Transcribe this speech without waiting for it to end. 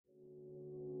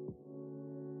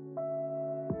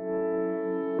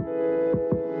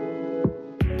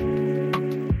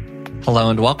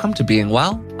Hello and welcome to Being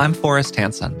Well. I'm Forrest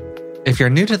Hansen. If you're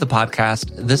new to the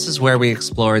podcast, this is where we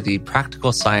explore the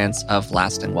practical science of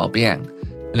lasting well-being.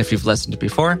 And if you've listened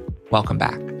before, welcome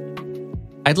back.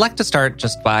 I'd like to start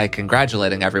just by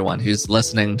congratulating everyone who's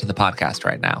listening to the podcast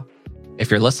right now.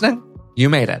 If you're listening, you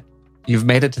made it. You've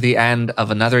made it to the end of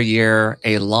another year,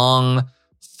 a long,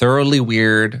 thoroughly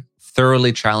weird,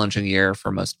 thoroughly challenging year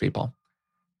for most people.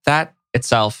 That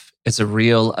itself is a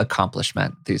real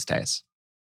accomplishment these days.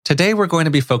 Today, we're going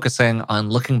to be focusing on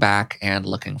looking back and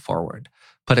looking forward,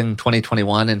 putting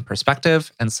 2021 in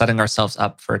perspective and setting ourselves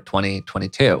up for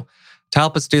 2022. To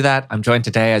help us do that, I'm joined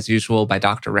today, as usual, by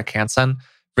Dr. Rick Hansen.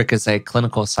 Rick is a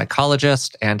clinical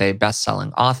psychologist and a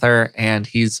best-selling author, and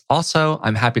he's also,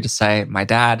 I'm happy to say, my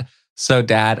dad. So,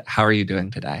 Dad, how are you doing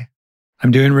today?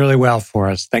 I'm doing really well,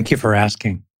 Forrest. Thank you for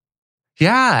asking.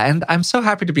 Yeah, and I'm so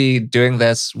happy to be doing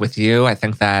this with you. I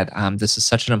think that this is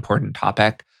such an important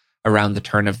topic around the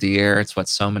turn of the year. It's what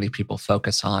so many people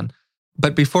focus on.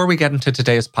 But before we get into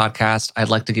today's podcast, I'd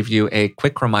like to give you a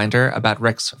quick reminder about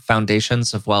Rick's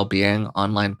Foundations of Wellbeing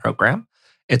online program.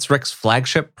 It's Rick's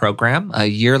flagship program, a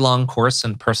year-long course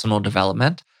in personal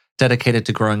development dedicated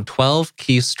to growing 12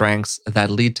 key strengths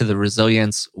that lead to the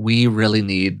resilience we really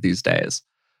need these days.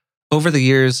 Over the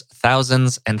years,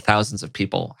 thousands and thousands of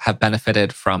people have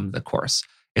benefited from the course.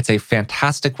 It's a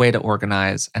fantastic way to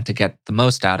organize and to get the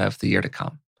most out of the year to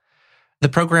come. The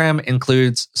program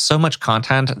includes so much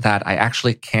content that I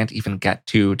actually can't even get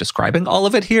to describing all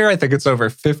of it here. I think it's over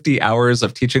 50 hours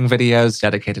of teaching videos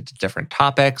dedicated to different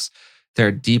topics. There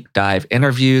are deep dive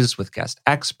interviews with guest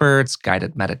experts,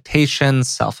 guided meditations,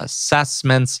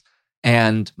 self-assessments,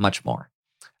 and much more.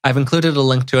 I've included a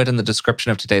link to it in the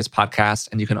description of today's podcast,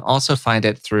 and you can also find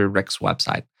it through Rick's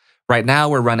website. Right now,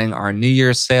 we're running our New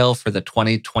Year's sale for the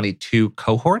 2022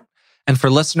 cohort. And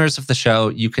for listeners of the show,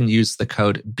 you can use the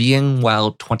code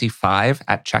BEINGWELL25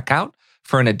 at checkout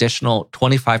for an additional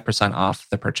 25% off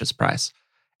the purchase price.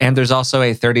 And there's also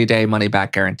a 30-day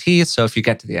money-back guarantee. So if you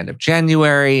get to the end of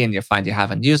January and you find you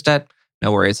haven't used it,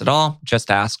 no worries at all. Just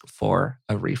ask for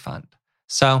a refund.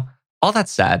 So all that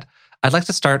said, I'd like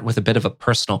to start with a bit of a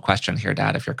personal question here,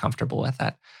 Dad, if you're comfortable with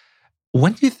it.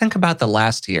 When you think about the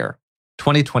last year,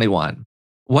 2021,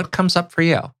 what comes up for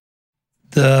you?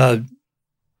 The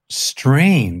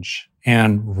strange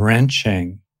and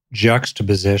wrenching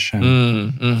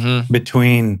juxtaposition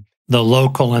between the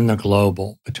local and the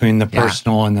global, between the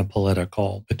personal and the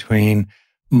political, between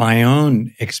my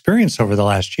own experience over the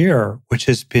last year, which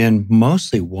has been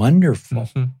mostly wonderful.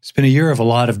 It's been a year of a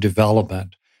lot of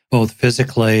development, both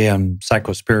physically and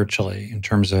psychospiritually, in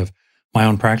terms of my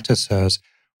own practices.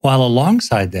 While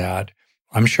alongside that,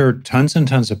 I'm sure tons and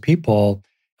tons of people,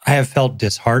 I have felt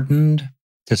disheartened,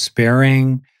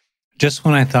 despairing. Just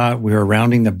when I thought we were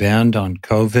rounding the bend on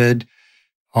COVID,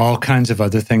 all kinds of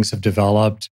other things have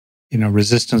developed,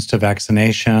 resistance to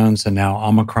vaccinations and now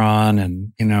Omicron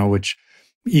and, which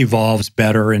evolves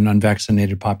better in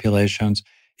unvaccinated populations.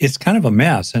 It's kind of a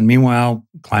mess. And meanwhile,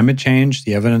 climate change,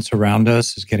 the evidence around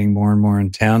us is getting more and more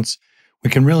intense. We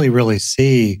can really, really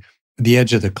see the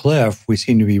edge of the cliff we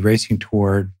seem to be racing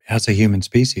toward as a human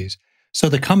species. So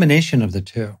the combination of the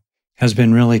two has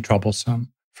been really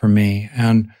troublesome for me.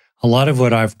 And a lot of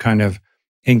what I've kind of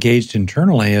engaged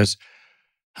internally is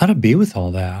how to be with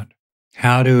all that,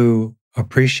 how to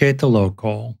appreciate the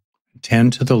local,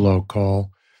 tend to the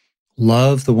local,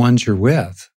 love the ones you're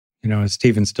with, as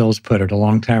Stephen Stills put it a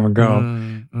long time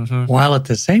ago, while at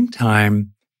the same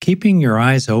time, keeping your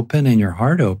eyes open and your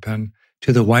heart open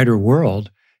to the wider world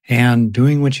and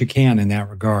doing what you can in that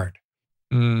regard.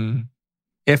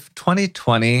 If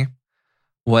 2020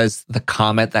 was the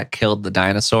comet that killed the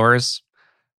dinosaurs,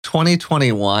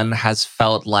 2021 has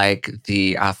felt like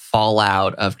the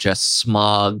fallout of just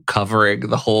smog covering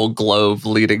the whole globe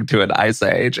leading to an ice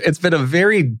age. It's been a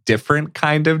very different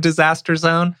kind of disaster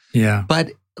zone. Yeah.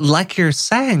 But like you're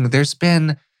saying, there's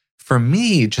been, for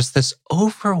me, just this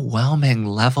overwhelming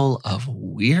level of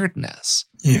weirdness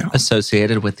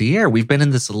associated with the year. We've been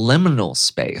in this liminal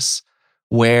space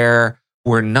where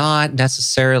we're not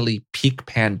necessarily peak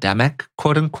pandemic,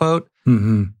 quote unquote,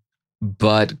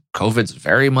 but COVID's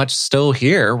very much still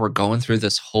here. We're going through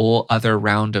this whole other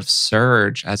round of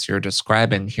surge, as you're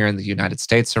describing here in the United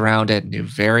States around it, new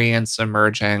variants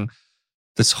emerging,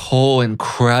 this whole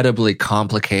incredibly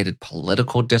complicated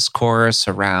political discourse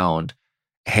around,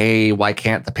 hey, why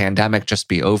can't the pandemic just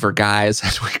be over, guys,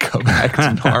 as we go back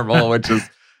to normal, which is,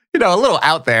 a little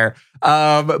out there.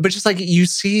 But just like you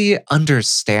see,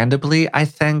 understandably, I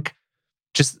think,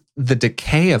 just the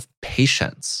decay of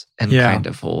patience in kind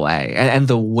of a way, and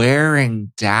the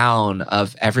wearing down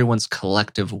of everyone's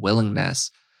collective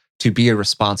willingness to be a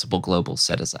responsible global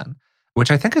citizen,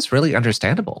 which I think is really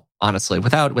understandable, honestly.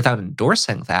 Without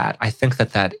endorsing that, I think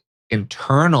that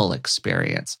internal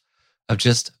experience of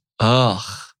just,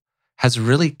 has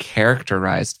really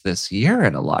characterized this year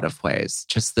in a lot of ways.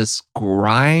 Just this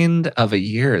grind of a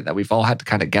year that we've all had to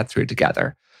kind of get through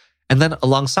together. And then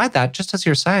alongside that, just as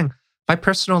you're saying, my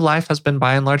personal life has been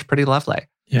by and large pretty lovely.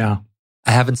 Yeah.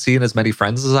 I haven't seen as many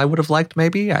friends as I would have liked,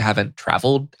 maybe. I haven't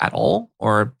traveled at all,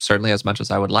 or certainly as much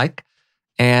as I would like.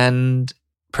 And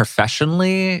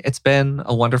professionally, it's been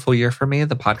a wonderful year for me.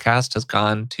 The podcast has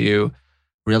gone to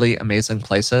really amazing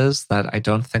places that I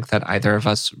don't think that either of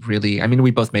us really, I mean,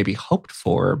 we both maybe hoped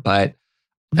for, but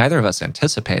neither of us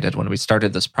anticipated when we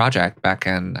started this project back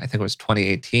in, I think it was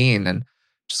 2018, and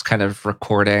just kind of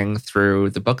recording through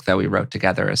the book that we wrote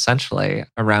together, essentially,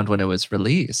 around when it was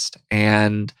released.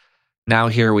 And now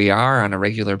here we are on a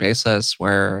regular basis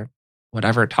where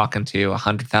talking to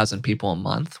 100,000 people a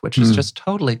month, which is just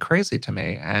totally crazy to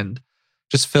me and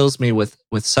just fills me with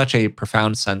such a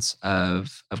profound sense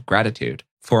of gratitude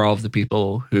for all of the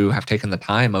people who have taken the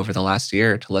time over the last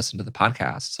year to listen to the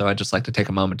podcast. So I'd just like to take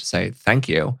a moment to say thank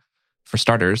you, for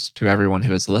starters, to everyone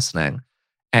who is listening.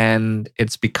 And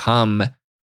it's become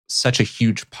such a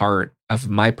huge part of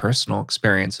my personal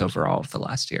experience overall of the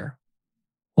last year.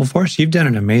 Well, Forrest, you've done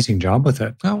an amazing job with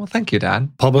it. Oh, well, thank you,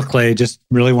 Dad. Publicly, I just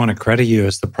really want to credit you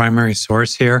as the primary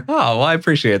source here. Oh, well, I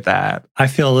appreciate that. I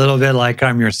feel a little bit like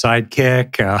I'm your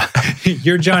sidekick.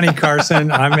 You're Johnny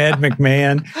Carson. I'm Ed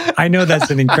McMahon. I know that's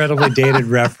an incredibly dated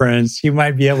reference. You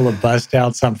might be able to bust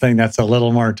out something that's a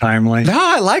little more timely. No,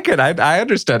 I like it. I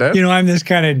understood it. You know, I'm this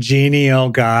kind of genial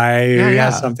guy who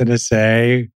has something to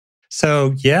say.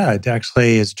 So yeah, it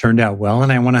actually has turned out well.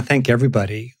 And I want to thank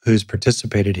everybody who's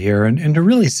participated here and to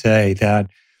really say that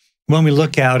when we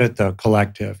look out at the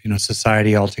collective,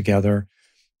 society altogether,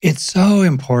 it's so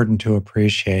important to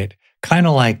appreciate. Kind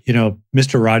of like,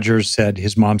 Mr. Rogers said,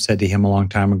 his mom said to him a long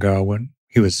time ago when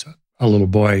he was a little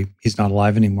boy, he's not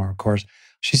alive anymore, of course.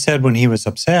 She said when he was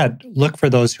upset, look for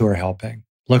those who are helping,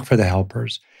 look for the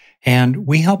helpers. And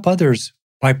we help others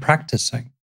by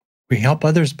practicing. We help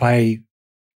others by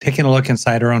taking a look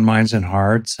inside our own minds and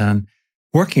hearts and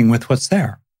working with what's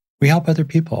there. We help other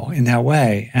people in that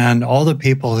way. And all the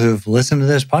people who've listened to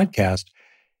this podcast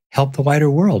help the wider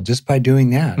world just by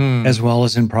doing that, as well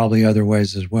as in probably other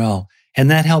ways as well. And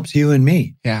that helps you and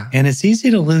me. Yeah. And it's easy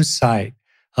to lose sight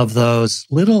of those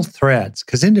little threads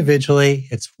because individually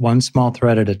it's one small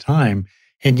thread at a time.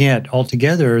 And yet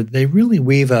altogether, they really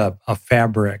weave a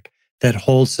fabric that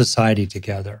holds society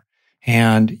together.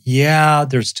 And yeah,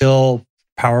 there's still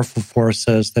powerful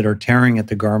forces that are tearing at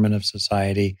the garment of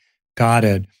society. Got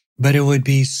it. But it would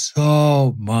be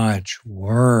so much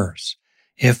worse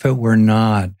if it were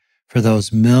not for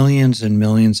those millions and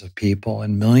millions of people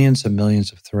and millions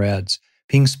of threads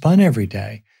being spun every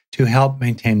day to help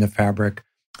maintain the fabric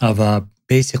of a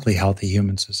basically healthy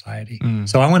human society.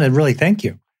 So I want to really thank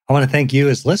you. I want to thank you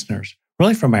as listeners,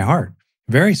 really from my heart,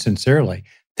 very sincerely.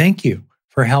 Thank you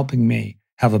for helping me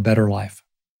have a better life.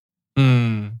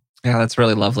 Yeah, that's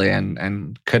really lovely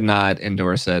and could not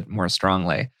endorse it more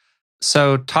strongly.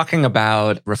 So talking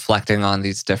about reflecting on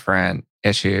these different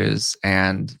issues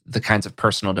and the kinds of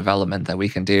personal development that we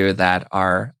can do that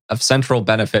are of central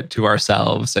benefit to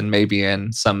ourselves and maybe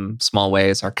in some small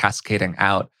ways are cascading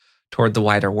out toward the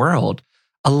wider world,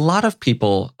 a lot of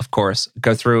people, of course,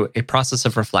 go through a process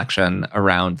of reflection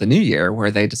around the new year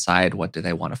where they decide what do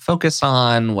they want to focus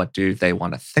on, what do they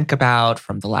want to think about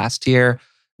from the last year,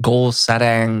 goal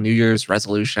setting, New Year's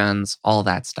resolutions, all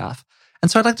that stuff. And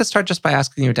so I'd like to start just by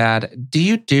asking you, Dad, do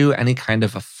you do any kind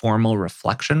of a formal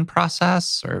reflection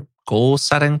process or goal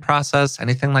setting process,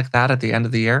 anything like that at the end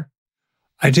of the year?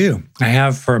 I do. I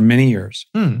have for many years.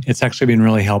 It's actually been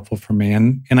really helpful for me.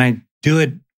 And I do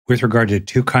it with regard to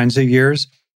two kinds of years.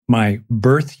 My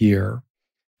birth year,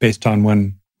 based on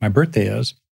when my birthday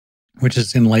is, which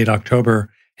is in late October,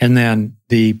 and then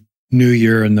the New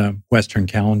Year in the Western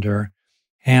calendar.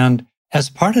 And as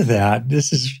part of that,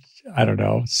 this is, I don't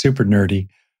know, super nerdy,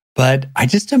 but I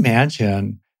just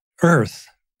imagine Earth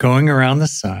going around the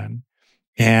sun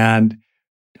and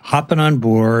hopping on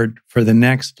board for the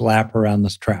next lap around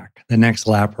this track, the next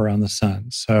lap around the sun.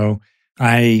 So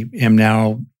I am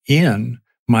now in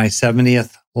my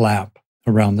 70th lap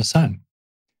around the sun.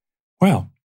 Wow.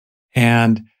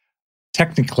 And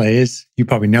technically, as you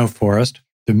probably know, Forrest,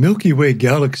 the Milky Way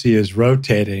galaxy is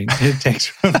rotating. It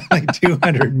takes roughly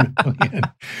 200 million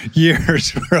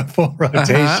years for a full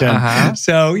rotation.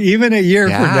 So even a year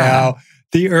from now,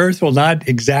 the Earth will not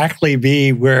exactly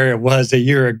be where it was a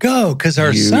year ago because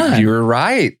our sun... You're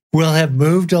right. will have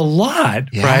moved a lot,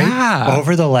 right?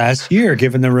 Over the last year,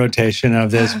 given the rotation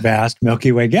of this vast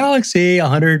Milky Way galaxy,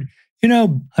 100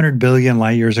 billion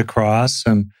light years across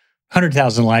and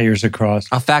 100,000 light years across.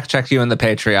 I'll fact check you in the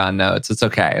Patreon notes. It's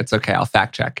okay. I'll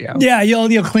fact check you. Yeah,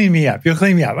 you'll clean me up.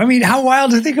 I mean, how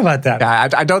wild to think about that. Yeah,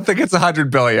 I don't think it's 100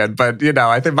 billion, but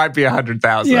I think it might be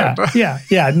 100,000.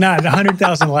 Yeah, not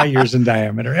 100,000 light years in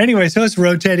diameter. Anyway, so it's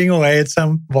rotating away at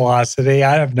some velocity.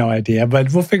 I have no idea,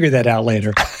 but we'll figure that out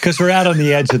later because we're out on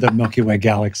the edge of the Milky Way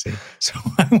galaxy. So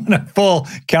I want a full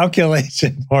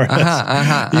calculation for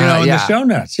us, in the show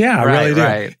notes. Yeah, I really do.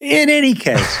 Right. In any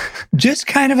case, just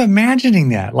kind of imagining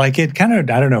that, like it kind of,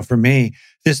 I don't know, for me,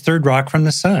 this third rock from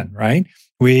the sun, right?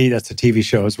 That's a TV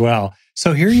show as well.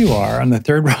 So here you are on the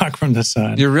third rock from the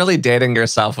sun. You're really dating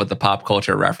yourself with the pop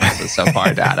culture references so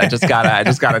far, Dad. I just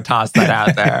gotta toss that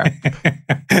out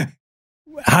there.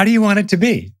 How do you want it to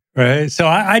be? Right. So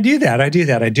I do that. I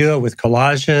do it with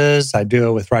collages. I do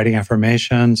it with writing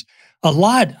affirmations. A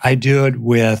lot, I do it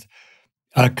with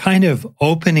a kind of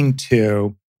opening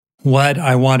to what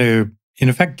I want to, in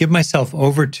effect, give myself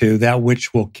over to, that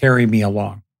which will carry me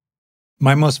along.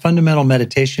 My most fundamental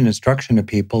meditation instruction to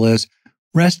people is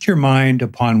rest your mind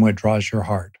upon what draws your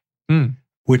heart,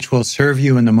 which will serve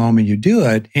you in the moment you do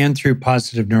it, and through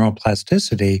positive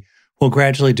neuroplasticity will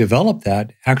gradually develop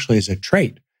that actually as a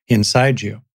trait inside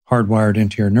you, hardwired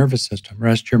into your nervous system.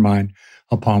 Rest your mind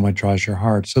upon what draws your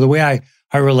heart. So the way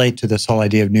I relate to this whole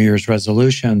idea of New Year's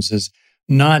resolutions is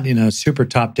not in a super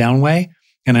top-down way,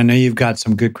 and I know you've got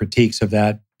some good critiques of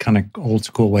that kind of old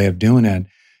school way of doing it.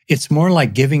 It's more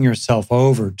like giving yourself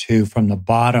over to, from the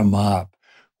bottom up,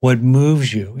 what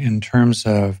moves you in terms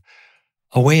of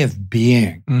a way of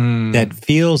being that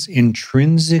feels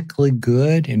intrinsically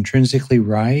good, intrinsically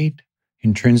right,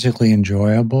 intrinsically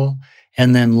enjoyable,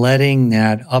 and then letting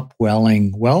that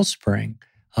upwelling wellspring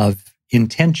of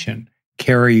intention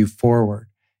carry you forward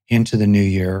into the new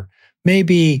year.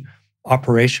 Maybe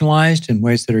operationalized in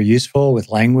ways that are useful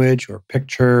with language or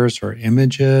pictures or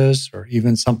images or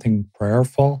even something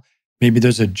prayerful. Maybe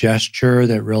there's a gesture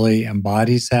that really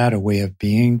embodies that, a way of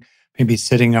being, maybe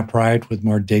sitting upright with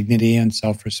more dignity and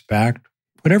self-respect,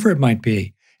 whatever it might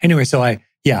be. Anyway, so I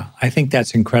think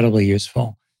that's incredibly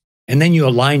useful. And then you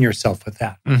align yourself with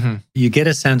that. Mm-hmm. You get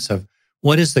a sense of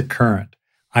what is the current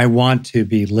I want to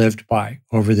be lived by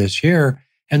over this year.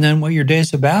 And then what your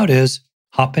day's about is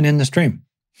hopping in the stream.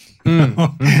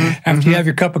 After you have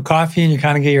your cup of coffee and you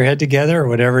kind of get your head together or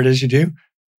whatever it is you do,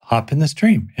 hop in the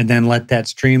stream and then let that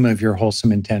stream of your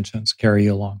wholesome intentions carry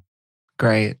you along.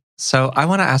 Great. So I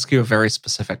want to ask you a very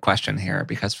specific question here,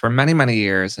 because for many, many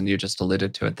years, and you just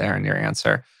alluded to it there in your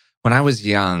answer, when I was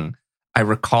young, I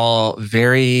recall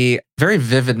very, very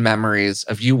vivid memories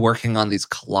of you working on these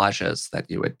collages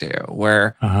that you would do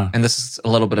where, and this is a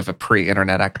little bit of a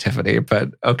pre-internet activity, but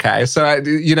okay. So,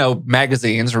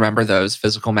 magazines, remember those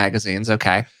physical magazines?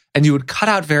 Okay. And you would cut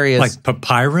out various... Like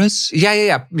papyrus?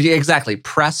 Yeah, exactly.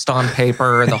 Pressed on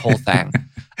paper, the whole thing.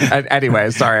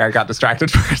 Anyway, sorry, I got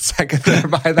distracted for a second there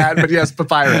by that, but yes,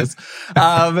 papyrus.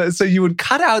 So you would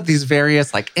cut out these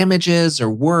various images or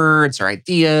words or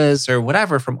ideas or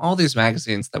whatever from all these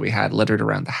magazines that we had littered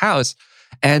around the house,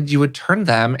 and you would turn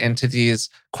them into these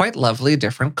quite lovely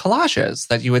different collages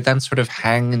that you would then sort of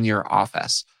hang in your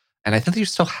office. And I think you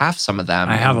still have some of them.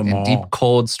 I have them in all. Deep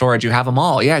cold storage. You have them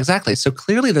all. Yeah, exactly. So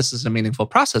clearly this is a meaningful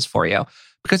process for you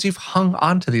because you've hung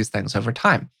on to these things over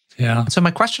time. Yeah. So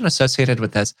my question associated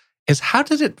with this is, how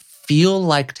did it feel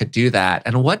like to do that?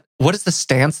 And what is the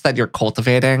stance that you're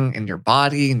cultivating in your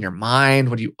body, in your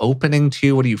mind? What are you opening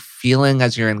to? What are you feeling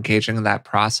as you're engaging in that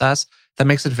process that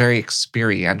makes it very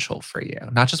experiential for you?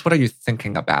 Not just what are you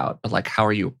thinking about, but how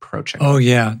are you approaching it? Oh,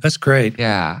 yeah. That's great.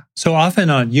 Yeah. So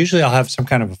often, usually I'll have some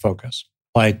kind of a focus,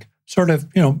 sort of,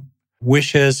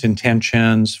 wishes,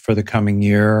 intentions for the coming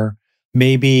year.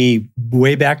 Maybe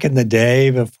way back in the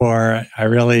day before I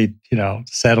really,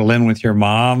 settled in with your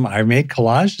mom, I made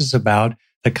collages about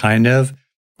the kind of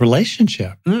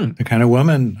relationship, the kind of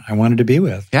woman I wanted to be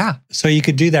with. Yeah. So you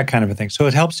could do that kind of a thing. So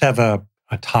it helps have a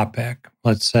topic,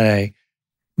 let's say.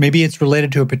 Maybe it's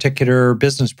related to a particular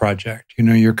business project,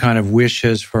 your kind of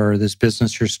wishes for this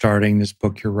business you're starting, this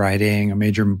book you're writing, a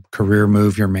major career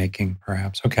move you're making,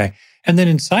 perhaps. Okay. And then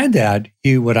inside that,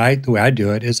 the way I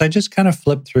do it is I just kind of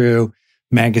flip through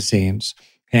magazines,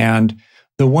 and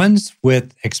the ones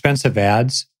with expensive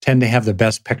ads tend to have the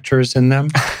best pictures in them,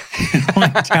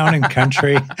 like Town and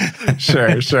Country.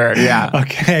 Sure. Yeah.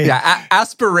 Okay. Yeah.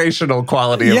 Aspirational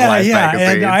quality of life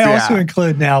magazines. And I also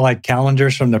include now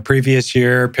calendars from the previous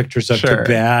year, pictures of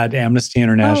Tibet, Amnesty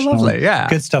International. Oh, lovely. Yeah.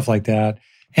 Good stuff like that.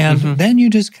 And then you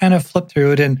just kind of flip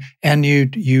through it and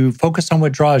you focus on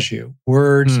what draws you,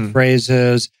 words,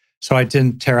 phrases. So I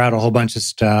didn't tear out a whole bunch of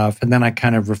stuff. And then I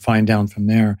kind of refined down from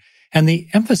there. And the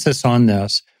emphasis on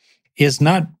this is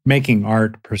not making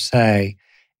art per se.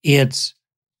 It's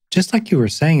just like you were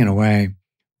saying in a way,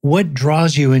 what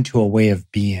draws you into a way of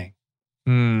being?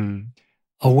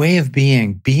 A way of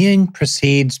being. Being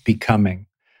precedes becoming.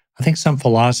 I think some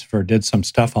philosopher did some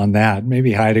stuff on that.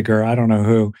 Maybe Heidegger, I don't know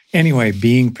who. Anyway,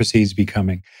 being precedes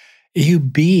becoming. You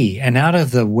be, and out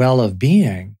of the well of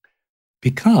being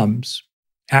becomes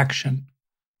action,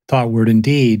 thought, word, and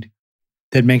deed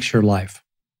that makes your life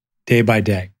day by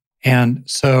day. And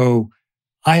so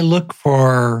I look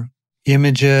for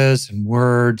images and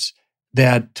words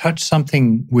that touch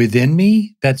something within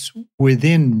me that's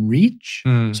within reach,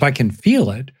 so I can feel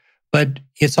it, but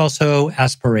it's also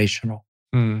aspirational.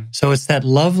 So it's that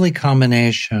lovely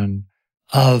combination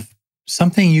of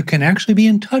something you can actually be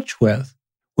in touch with,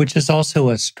 which is also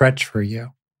a stretch for you.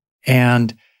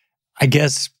 And I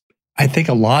guess I think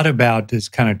a lot about this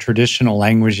kind of traditional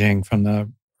languaging from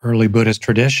the early Buddhist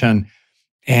tradition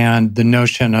and the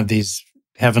notion of these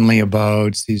heavenly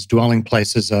abodes, these dwelling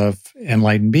places of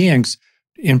enlightened beings,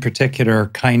 in particular,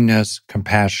 kindness,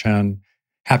 compassion,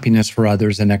 happiness for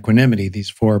others, and equanimity, these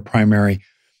four primary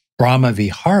Brahma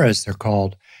Viharas, they're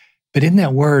called. But in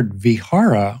that word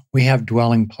vihara, we have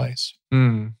dwelling place.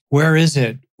 Where is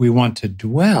it we want to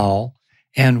dwell?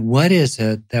 And what is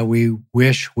it that we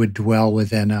wish would dwell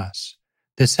within us?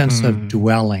 The sense of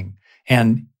dwelling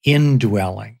and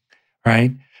indwelling,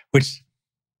 right? Which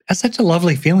has such a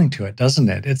lovely feeling to it, doesn't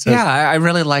it? I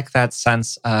really like that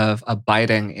sense of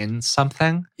abiding in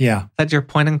something that you're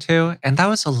pointing to. And that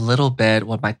was a little bit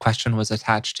what my question was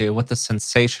attached to, what the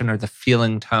sensation or the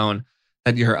feeling tone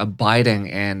that you're abiding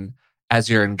in as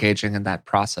you're engaging in that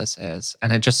process is.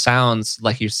 And it just sounds,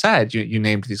 like you said, you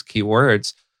named these key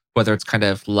words, whether it's kind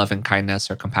of loving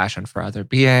kindness or compassion for other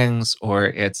beings, or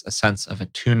it's a sense of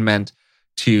attunement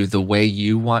to the way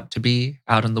you want to be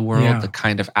out in the world, the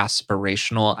kind of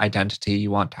aspirational identity you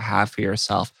want to have for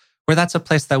yourself, where that's a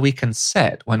place that we can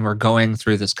sit when we're going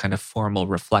through this kind of formal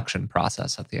reflection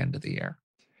process at the end of the year.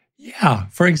 Yeah.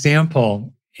 For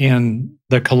example, in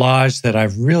the collage that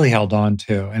I've really held on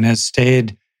to and has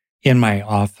stayed in my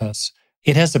office,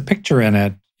 it has a picture in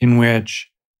it in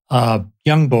which a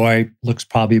young boy, looks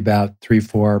probably about 3,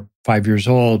 4, 5 years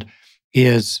old,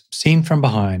 is seen from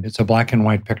behind. It's a black and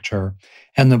white picture.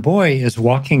 And the boy is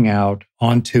walking out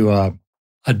onto a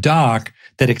dock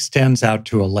that extends out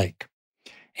to a lake.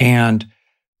 And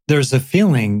there's a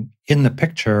feeling in the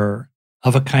picture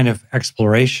of a kind of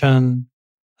exploration,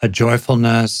 a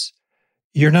joyfulness.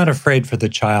 You're not afraid for the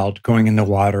child going in the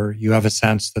water. You have a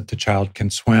sense that the child can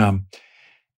swim.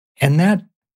 And that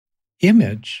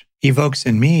image evokes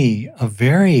in me a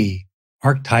very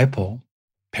archetypal,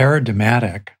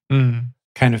 paradigmatic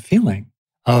kind of feeling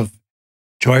of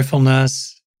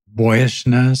joyfulness,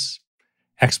 boyishness,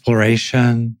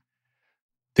 exploration,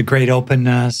 the great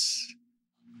openness,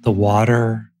 the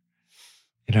water,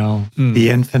 the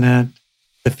infinite,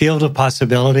 the field of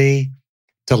possibility,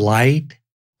 delight.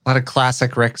 A lot of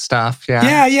classic Rick stuff,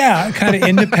 Yeah. Kind of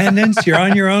independence. You're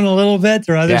on your own a little bit.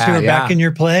 There are others who are back in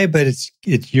your play, but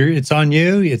it's on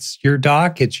you. It's your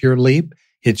dock. It's your leap.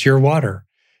 It's your water,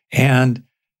 and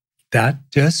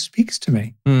that just speaks to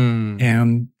me.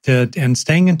 And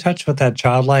staying in touch with that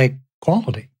childlike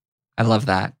quality. I love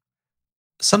that.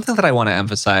 Something that I want to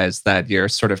emphasize that you're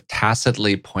sort of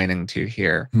tacitly pointing to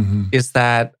here is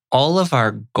that all of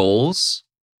our goals,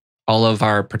 all of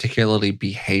our particularly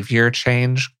behavior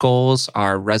change goals,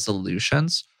 our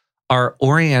resolutions are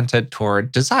oriented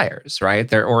toward desires, right?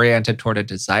 They're oriented toward a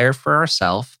desire for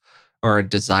ourselves or a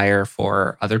desire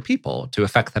for other people to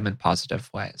affect them in positive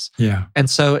ways. Yeah. And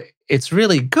so it's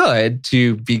really good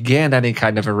to begin any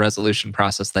kind of a resolution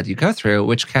process that you go through,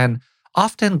 which can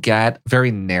often get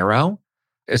very narrow.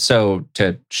 So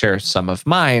to share some of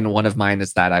mine, one of mine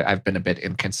is that I've been a bit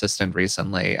inconsistent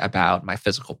recently about my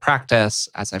physical practice.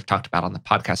 As I've talked about on the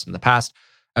podcast in the past,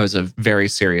 I was a very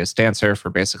serious dancer for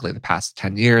basically the past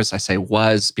 10 years. I say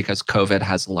was because COVID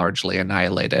has largely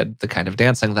annihilated the kind of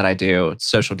dancing that I do,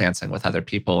 social dancing with other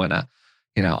people in a,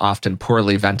 often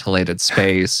poorly ventilated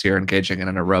space. You're engaging in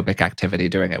an aerobic activity,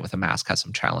 doing it with a mask has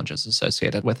some challenges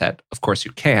associated with it. Of course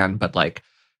you can, but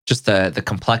just the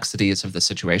complexities of the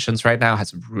situations right now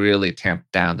has really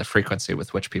tamped down the frequency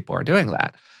with which people are doing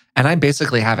that. And I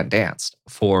basically haven't danced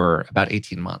for about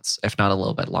 18 months, if not a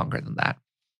little bit longer than that.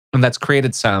 And that's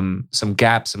created some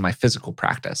gaps in my physical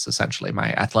practice, essentially,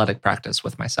 my athletic practice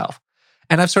with myself.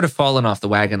 And I've sort of fallen off the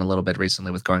wagon a little bit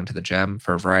recently with going to the gym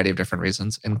for a variety of different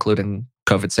reasons, including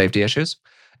COVID safety issues.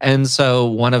 And so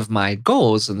one of my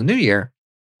goals in the new year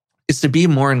is to be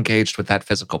more engaged with that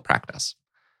physical practice.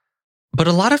 But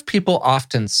a lot of people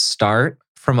often start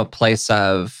from a place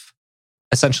of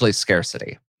essentially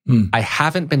scarcity. I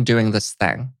haven't been doing this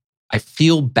thing. I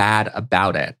feel bad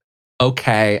about it.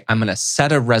 Okay, I'm going to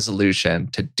set a resolution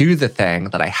to do the thing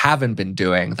that I haven't been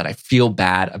doing that I feel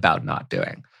bad about not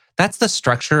doing. That's the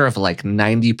structure of like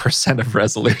 90% of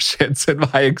resolutions in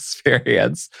my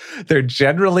experience. They're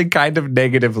generally kind of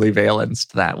negatively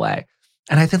valenced that way.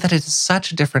 And I think that it is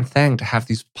such a different thing to have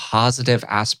these positive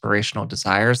aspirational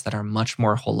desires that are much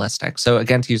more holistic. So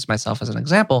again, to use myself as an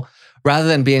example, rather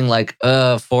than being like,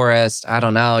 Forrest, I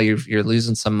don't know, you're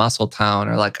losing some muscle tone,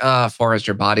 or like, Forrest,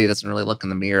 your body doesn't really look in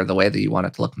the mirror the way that you want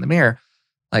it to look in the mirror.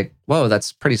 Like, whoa,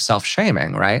 that's pretty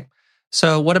self-shaming, right?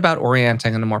 So what about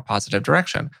orienting in a more positive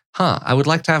direction? I would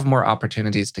like to have more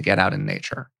opportunities to get out in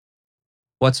nature.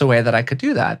 What's a way that I could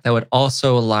do that would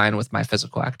also align with my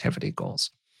physical activity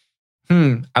goals?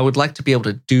 I would like to be able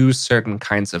to do certain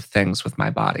kinds of things with my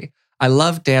body. I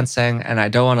love dancing and I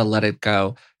don't want to let it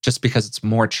go just because it's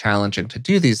more challenging to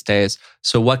do these days.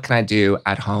 So what can I do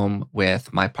at home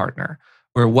with my partner?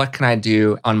 Or what can I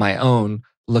do on my own,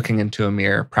 looking into a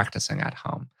mirror, practicing at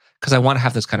home? Because I want to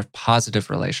have this kind of positive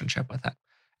relationship with it.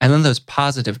 And then those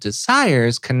positive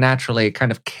desires can naturally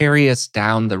kind of carry us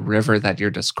down the river that you're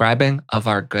describing of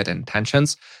our good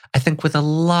intentions. I think with a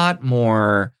lot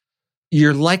more,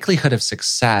 your likelihood of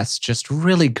success just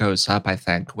really goes up, I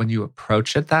think, when you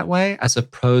approach it that way, as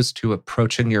opposed to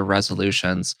approaching your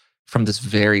resolutions from this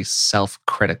very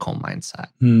self-critical mindset.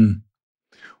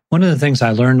 One of the things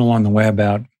I learned along the way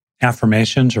about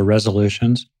affirmations or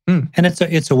resolutions, and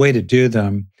it's a way to do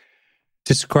them,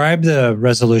 describe the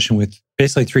resolution with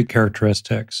basically 3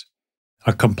 characteristics: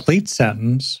 a complete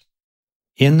sentence,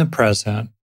 in the present,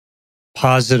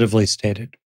 positively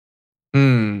stated.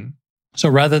 So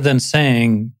rather than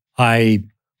saying, I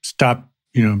stop,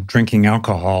 drinking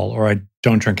alcohol, or I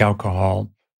don't drink alcohol,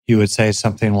 you would say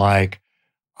something like,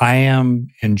 I am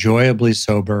enjoyably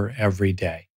sober every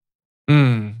day,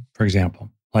 for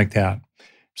example, like that.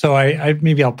 So I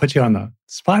maybe I'll put you on the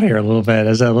spot here a little bit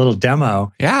as a little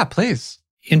demo. Yeah, please.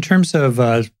 In terms of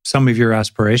some of your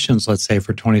aspirations, let's say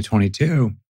for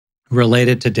 2022,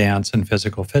 related to dance and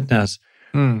physical fitness,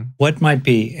 what might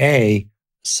be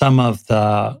some of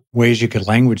the ways you could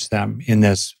language them in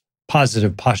this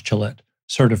positive postulate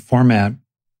sort of format?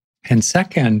 And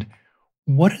second,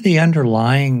 what are the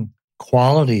underlying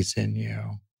qualities in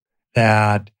you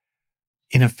that,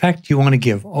 in effect, you want to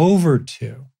give over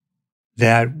to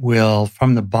that will,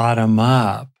 from the bottom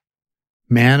up,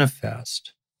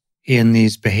 manifest in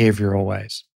these behavioral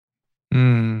ways?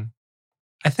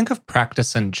 I think of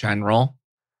practice in general.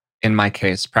 In my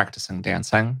case, practicing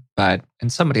dancing, but in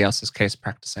somebody else's case,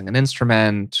 practicing an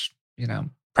instrument,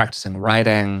 practicing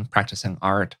writing, practicing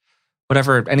art,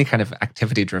 whatever, any kind of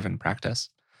activity-driven practice,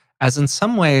 as in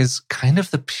some ways kind of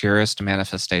the purest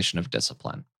manifestation of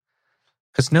discipline.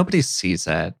 Because nobody sees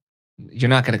it. You're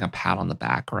not getting a pat on the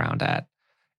back around it.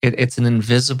 It's an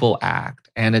invisible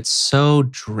act, and it's so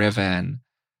driven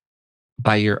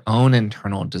by your own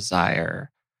internal desire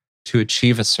to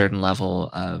achieve a certain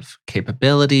level of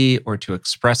capability or to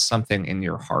express something in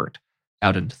your heart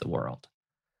out into the world.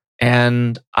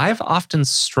 And I've often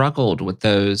struggled with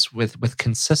those, with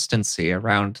consistency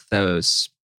around those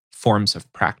forms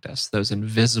of practice, those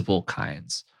invisible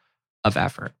kinds of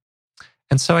effort.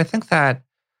 And so I think that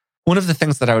one of the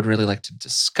things that I would really like to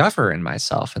discover in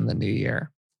myself in the new year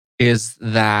is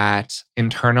that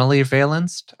internally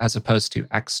valenced, as opposed to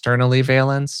externally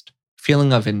valenced,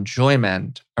 feeling of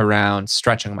enjoyment around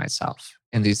stretching myself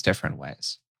in these different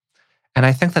ways. And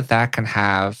I think that can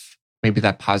have maybe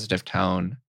that positive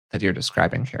tone that you're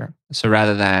describing here. So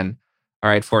rather than, all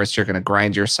right, Forrest, you're going to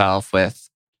grind yourself with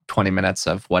 20 minutes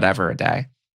of whatever a day,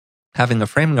 having a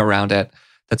framing around it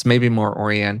that's maybe more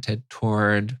oriented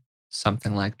toward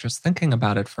something like just thinking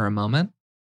about it for a moment.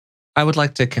 I would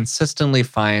like to consistently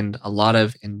find a lot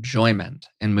of enjoyment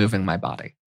in moving my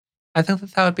body. I think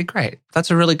that would be great.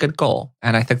 That's a really good goal.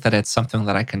 And I think that it's something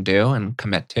that I can do and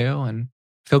commit to and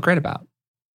feel great about.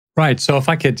 Right. So if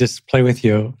I could just play with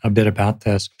you a bit about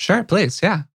this. Sure, please.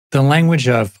 Yeah. The language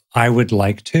of I would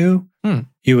like to,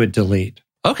 you would delete.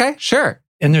 Okay, sure.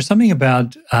 And there's something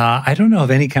about, I don't know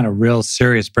of any kind of real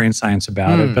serious brain science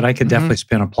about it, but I could definitely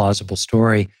spin a plausible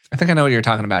story. I think I know what you're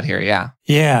talking about here. Yeah.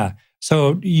 Yeah.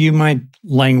 So you might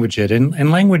language it,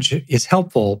 and language is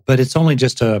helpful, but it's only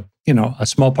just a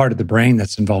small part of the brain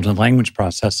that's involved in language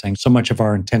processing. So much of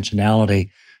our intentionality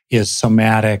is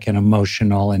somatic and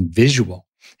emotional and visual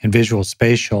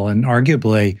spatial. And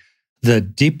arguably the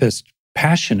deepest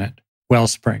passionate well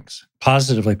springs,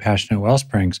 positively passionate well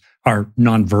springs, are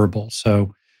nonverbal.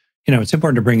 So, it's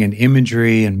important to bring in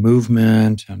imagery and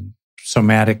movement and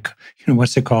somatic,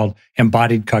 what's it called?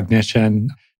 Embodied cognition,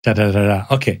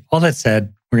 Okay, all that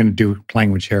said, we're going to do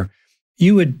language here.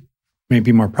 You would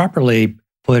maybe more properly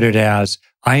put it as,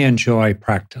 I enjoy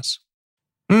practice.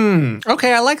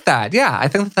 Okay, I like that. Yeah, I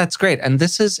think that's great. And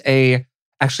this is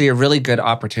actually a really good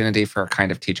opportunity for a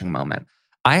kind of teaching moment.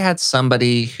 I had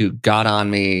somebody who got on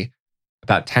me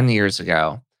about 10 years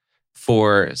ago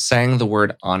for saying the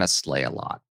word honestly a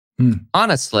lot.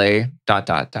 Honestly, ...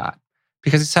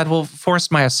 Because he said, well,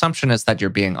 Forrest, my assumption is that you're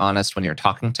being honest when you're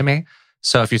talking to me.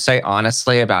 So if you say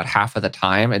honestly about half of the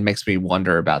time, it makes me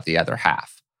wonder about the other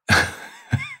half.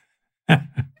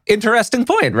 Interesting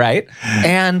point, right?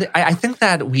 And I think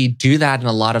that we do that in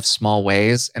a lot of small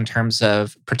ways in terms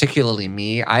of, particularly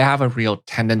me, I have a real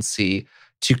tendency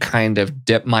to kind of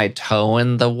dip my toe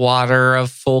in the water of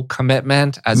full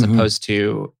commitment as opposed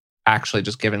to actually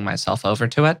just giving myself over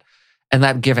to it. And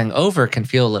that giving over can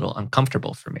feel a little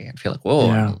uncomfortable for me and feel like,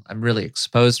 whoa, I'm really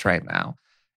exposed right now.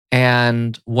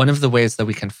 And one of the ways that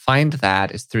we can find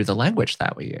that is through the language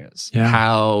that we use.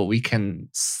 How we can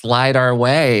slide our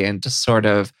way into sort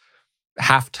of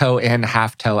half toe in,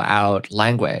 half toe out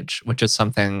language, which is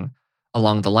something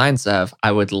along the lines of,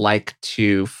 I would like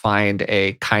to find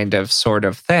a kind of sort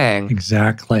of thing.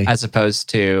 Exactly. As opposed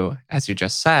to, as you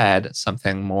just said,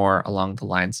 something more along the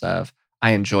lines of,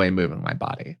 I enjoy moving my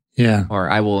body. Yeah. Or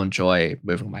I will enjoy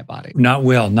moving my body.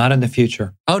 Not in the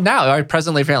future. Oh, now, all right,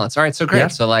 presently freelance. All right, so great. Yeah.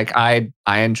 So like I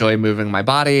enjoy moving my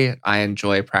body. I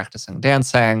enjoy practicing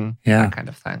dancing, that kind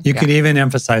of thing. You could even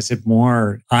emphasize it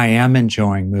more. I am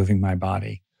enjoying moving my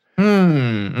body,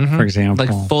 for example.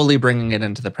 Like fully bringing it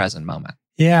into the present moment.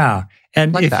 Yeah.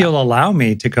 And like if you'll allow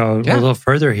me to go a little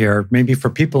further here, maybe for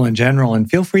people in general,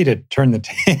 and feel free to turn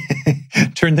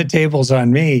the tables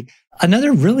on me.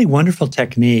 Another really wonderful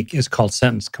technique is called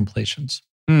sentence completions.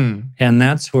 And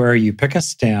that's where you pick a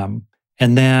stem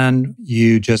and then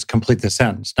you just complete the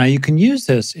sentence. Now, you can use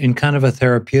this in kind of a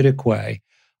therapeutic way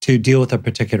to deal with a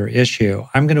particular issue.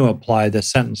 I'm going to apply the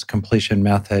sentence completion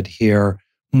method here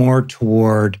more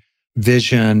toward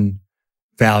vision,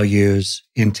 values,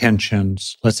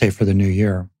 intentions, let's say for the new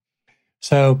year.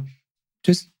 So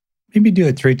just maybe do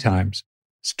it 3 times.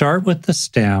 Start with the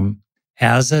stem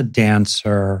as a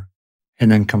dancer, and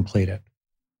then complete it.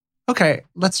 Okay,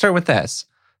 let's start with this.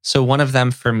 So one of them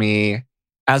for me,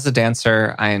 as a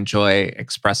dancer, I enjoy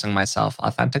expressing myself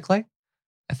authentically.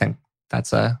 I think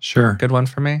that's a good one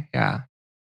for me. Yeah.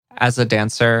 As a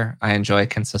dancer, I enjoy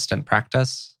consistent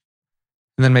practice.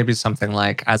 And then maybe something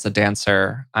like, as a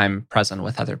dancer, I'm present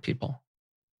with other people.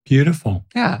 Beautiful.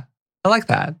 Yeah, I like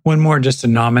that. One more just to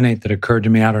nominate that occurred to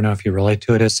me. I don't know if you relate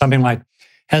to it. Is something like,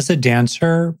 as a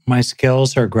dancer, my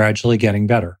skills are gradually getting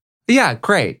better. Yeah,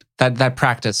 great. That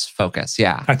practice focus.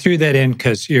 Yeah. I threw that in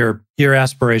because you're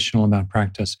aspirational about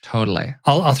practice. Totally.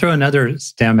 I'll throw another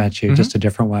stem at you, just a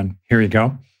different one. Here you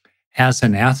go. As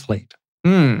an athlete.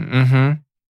 As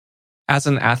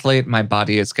an athlete, my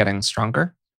body is getting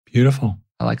stronger. Beautiful.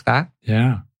 I like that.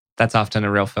 Yeah. That's often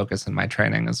a real focus in my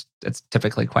training. It's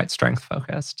typically quite strength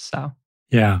focused. So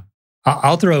yeah.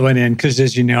 I'll throw one in because,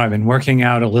 as you know, I've been working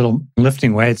out a little,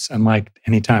 lifting weights, unlike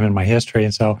any time in my history.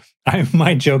 And so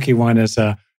my jokey one as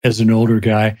an older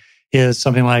guy is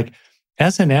something like,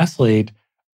 as an athlete,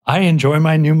 I enjoy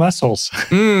my new muscles.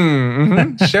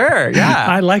 Sure, yeah.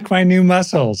 I like my new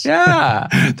muscles. Yeah.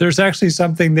 There's actually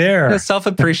something there. The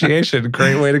self-appreciation,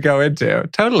 great way to go into.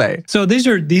 Totally. So these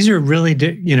are really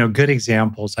good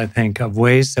examples, I think, of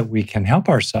ways that we can help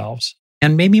ourselves.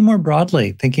 And maybe more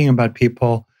broadly, thinking about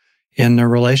people in their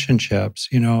relationships,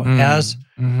 as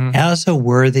a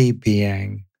worthy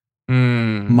being,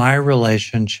 my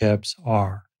relationships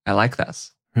are. I like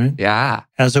this. Right? Yeah.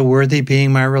 As a worthy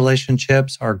being, my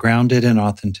relationships are grounded in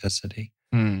authenticity.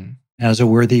 As a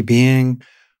worthy being,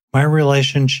 my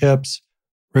relationships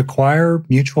require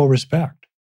mutual respect.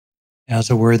 As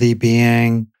a worthy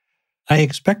being, I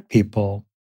expect people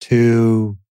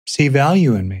to see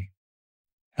value in me.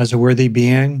 As a worthy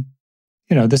being,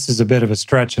 this is a bit of a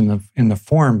stretch in the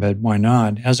form, but why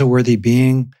not? As a worthy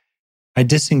being, I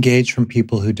disengage from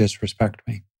people who disrespect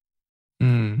me.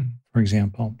 For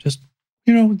example, just,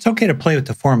 it's okay to play with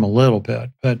the form a little bit,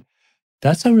 but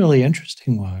that's a really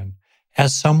interesting one.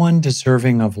 As someone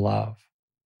deserving of love,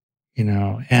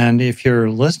 and if you're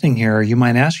listening here, you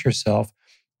might ask yourself,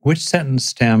 which sentence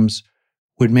stems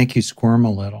would make you squirm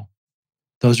a little?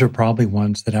 Those are probably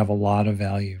ones that have a lot of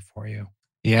value for you.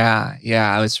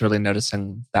 Yeah. I was really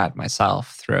noticing that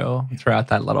myself throughout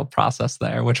that little process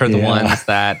there, which are the ones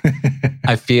that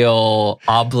I feel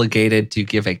obligated to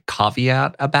give a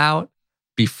caveat about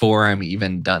before I'm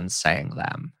even done saying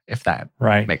them, if that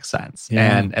makes sense.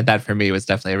 Yeah. And that for me was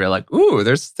definitely a real like, ooh,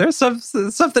 there's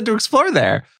something to explore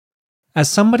there. As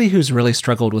somebody who's really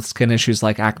struggled with skin issues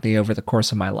like acne over the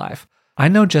course of my life, I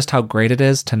know just how great it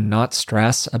is to not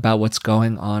stress about what's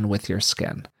going on with your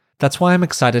skin. That's why I'm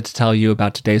excited to tell you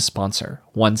about today's sponsor,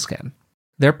 OneSkin.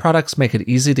 Their products make it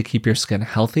easy to keep your skin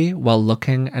healthy while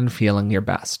looking and feeling your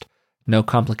best. No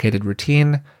complicated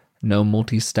routine, no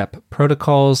multi-step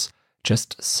protocols,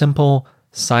 just simple,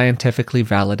 scientifically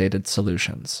validated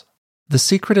solutions. The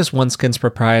secret is OneSkin's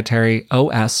proprietary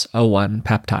OS01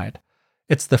 peptide.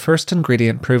 It's the first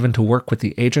ingredient proven to work with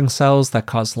the aging cells that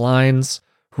cause lines,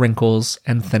 wrinkles,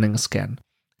 and thinning skin.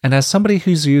 And as somebody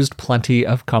who's used plenty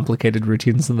of complicated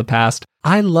routines in the past,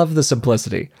 I love the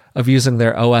simplicity of using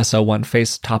their OS01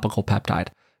 face topical peptide.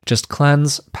 Just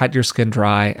cleanse, pat your skin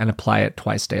dry, and apply it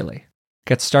twice daily.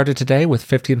 Get started today with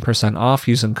 15% off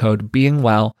using code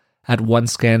BEINGWELL at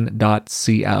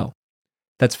oneskin.co.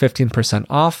 That's 15%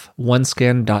 off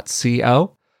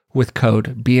oneskin.co with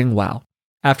code BEINGWELL.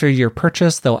 After your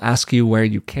purchase, they'll ask you where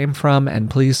you came from, and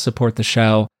please support the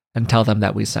show and tell them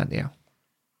that we sent you.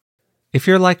 If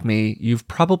you're like me, you've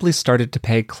probably started to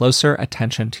pay closer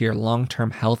attention to your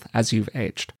long-term health as you've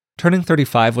aged. Turning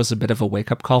 35 was a bit of a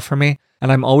wake-up call for me,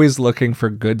 and I'm always looking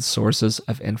for good sources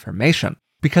of information,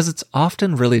 because it's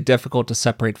often really difficult to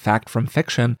separate fact from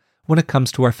fiction when it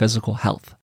comes to our physical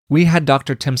health. We had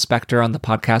Dr. Tim Spector on the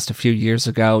podcast a few years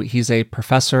ago. He's a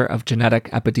professor of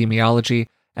genetic epidemiology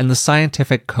and the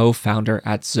scientific co-founder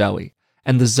at Zoe.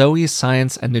 And the Zoe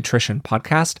Science and Nutrition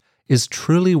podcast is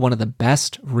truly one of the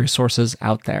best resources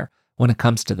out there when it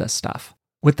comes to this stuff.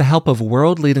 With the help of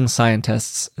world-leading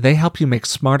scientists, they help you make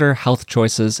smarter health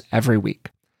choices every week.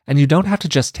 And you don't have to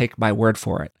just take my word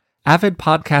for it. Avid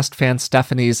podcast fan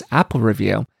Stephanie's Apple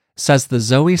review says the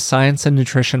Zoe Science and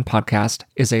Nutrition podcast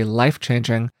is a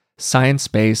life-changing,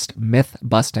 science-based,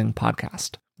 myth-busting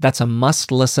podcast. That's a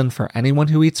must-listen for anyone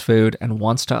who eats food and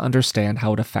wants to understand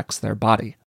how it affects their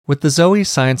body. With the Zoe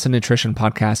Science and Nutrition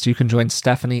podcast, you can join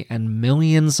Stephanie and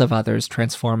millions of others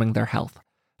transforming their health.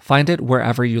 Find it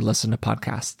wherever you listen to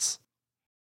podcasts.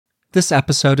 This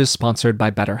episode is sponsored by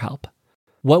BetterHelp.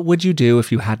 What would you do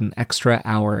if you had an extra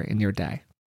hour in your day?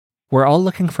 We're all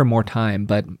looking for more time,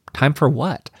 but time for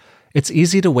what? It's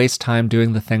easy to waste time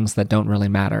doing the things that don't really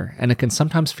matter, and it can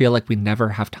sometimes feel like we never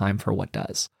have time for what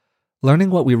does.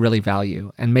 Learning what we really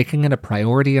value and making it a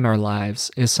priority in our lives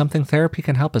is something therapy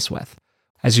can help us with.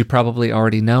 As you probably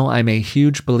already know, I'm a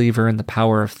huge believer in the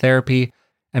power of therapy,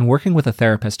 and working with a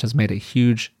therapist has made a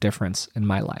huge difference in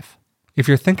my life. If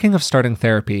you're thinking of starting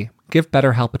therapy, give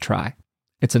BetterHelp a try.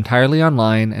 It's entirely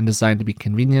online and designed to be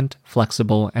convenient,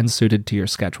 flexible, and suited to your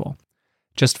schedule.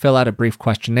 Just fill out a brief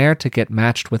questionnaire to get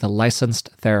matched with a licensed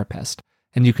therapist,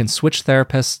 and you can switch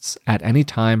therapists at any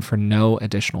time for no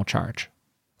additional charge.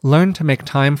 Learn to make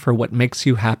time for what makes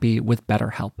you happy with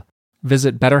BetterHelp.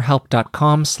 Visit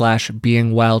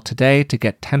betterhelp.com/beingwell today to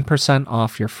get 10%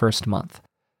 off your first month.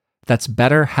 That's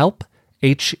BetterHelp,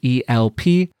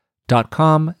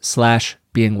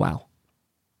 HELP.com/beingwell.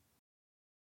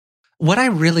 What I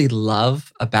really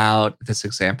love about this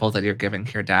example that you're giving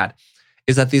here, Dad,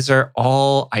 is that these are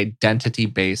all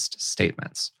identity-based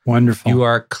statements. Wonderful. You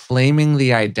are claiming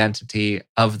the identity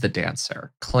of the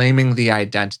dancer, claiming the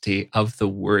identity of the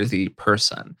worthy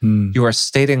person. You are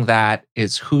stating that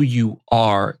is who you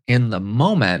are in the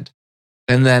moment,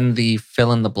 and then the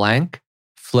fill in the blank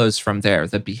flows from there.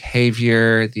 The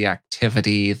behavior, the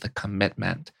activity, the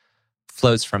commitment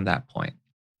flows from that point.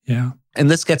 Yeah. And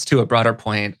this gets to a broader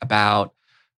point about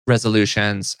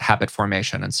resolutions, habit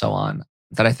formation, and so on,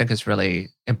 that I think is really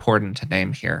important to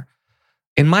name here.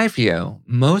 In my view,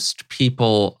 most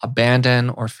people abandon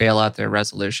or fail at their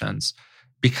resolutions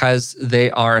because they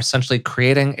are essentially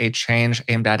creating a change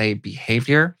aimed at a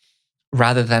behavior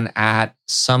rather than at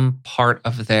some part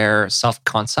of their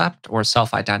self-concept or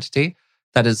self-identity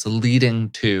that is leading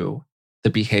to the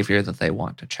behavior that they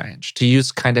want to change. To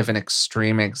use kind of an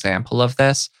extreme example of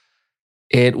this,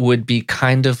 it would be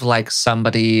kind of like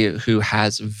somebody who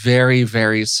has very,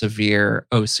 very severe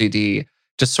OCD,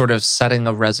 just sort of setting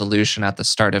a resolution at the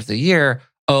start of the year.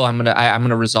 Oh, I'm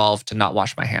gonna resolve to not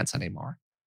wash my hands anymore.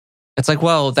 It's like,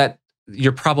 well, that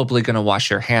you're probably gonna wash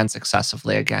your hands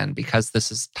excessively again because this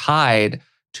is tied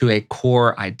to a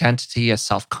core identity, a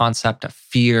self-concept, a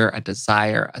fear, a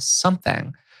desire, a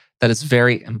something that is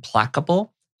very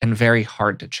implacable and very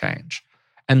hard to change.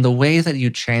 And the way that you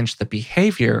change the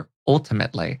behavior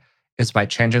ultimately is by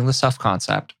changing the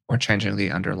self-concept or changing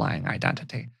the underlying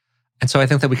identity. And so I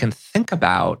think that we can think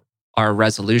about our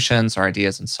resolutions, our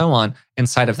ideas, and so on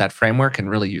inside of that framework in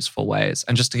really useful ways.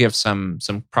 And just to give some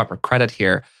proper credit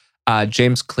here,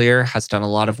 James Clear has done a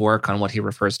lot of work on what he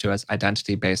refers to as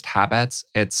identity-based habits.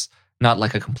 It's not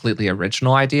like a completely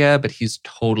original idea, but he's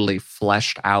totally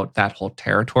fleshed out that whole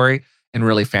territory in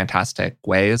really fantastic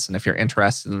ways. And if you're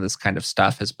interested in this kind of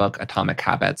stuff, his book, Atomic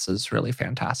Habits, is really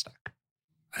fantastic.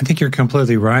 I think you're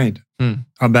completely right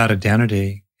about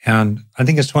identity. And I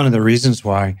think it's one of the reasons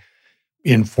why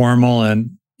informal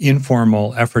and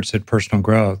informal efforts at personal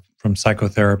growth, from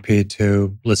psychotherapy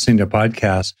to listening to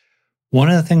podcasts, one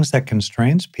of the things that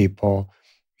constrains people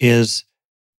is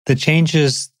the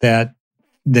changes that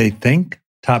they think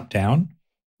top down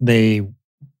they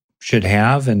should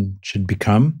have and should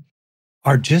become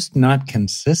are just not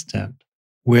consistent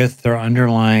with their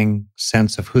underlying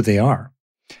sense of who they are.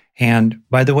 And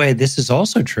by the way, this is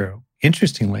also true,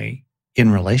 interestingly,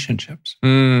 in relationships.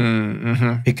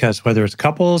 Because whether it's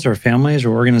couples or families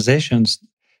or organizations,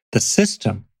 the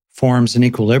system forms an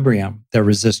equilibrium that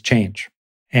resists change.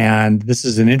 And this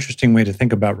is an interesting way to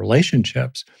think about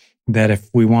relationships, that if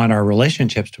we want our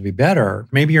relationships to be better,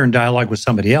 maybe you're in dialogue with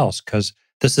somebody else, because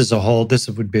this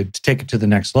would be to take it to the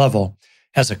next level.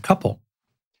 As a couple,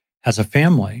 as a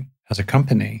family, as a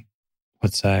company,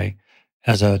 let's say,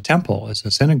 as a temple, as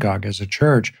a synagogue, as a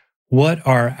church, what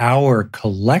are our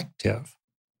collective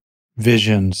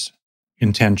visions,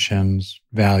 intentions,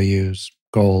 values,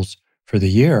 goals for the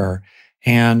year?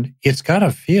 And it's got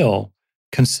to feel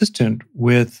consistent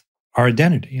with our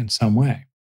identity in some way,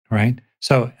 right?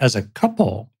 So as a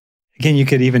couple, again, you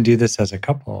could even do this as a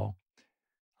couple.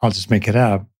 I'll just make it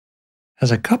up.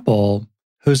 As a couple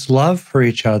whose love for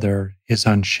each other is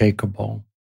unshakable,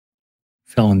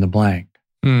 fill in the blank,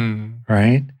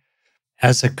 right?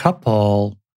 As a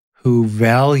couple who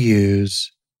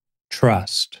values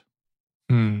trust,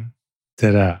 then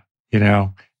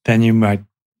you might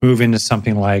move into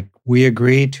something like, we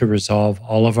agree to resolve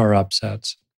all of our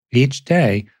upsets each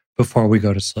day before we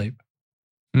go to sleep.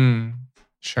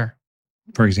 Sure.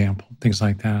 For example, things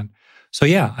like that. So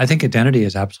yeah, I think identity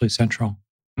is absolutely central.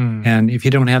 And if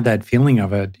you don't have that feeling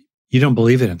of it, you don't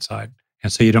believe it inside.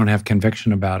 And so you don't have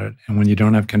conviction about it. And when you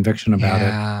don't have conviction about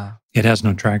it, it has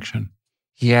no traction.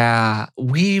 Yeah.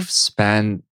 We've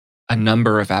spent a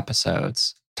number of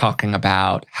episodes talking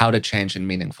about how to change in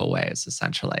meaningful ways,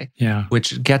 essentially. Yeah.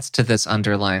 Which gets to this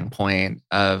underlying point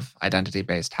of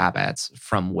identity-based habits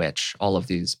from which all of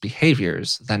these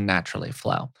behaviors then naturally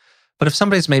flow. But if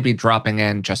somebody's maybe dropping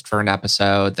in just for an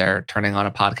episode, they're turning on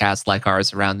a podcast like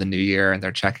ours around the new year and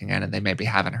they're checking in and they maybe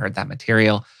haven't heard that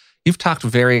material, you've talked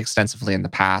very extensively in the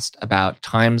past about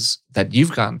times that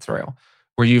you've gone through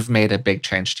where you've made a big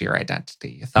change to your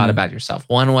identity. You thought about yourself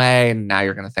one way, and now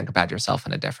you're going to think about yourself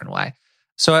in a different way.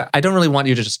 So I don't really want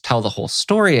you to just tell the whole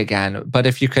story again, but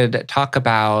if you could talk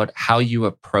about how you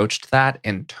approached that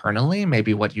internally,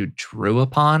 maybe what you drew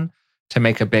upon to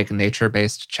make a big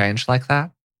nature-based change like that.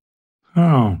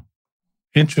 Oh,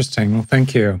 interesting. Well,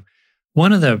 thank you.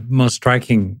 One of the most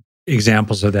striking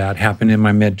examples of that happened in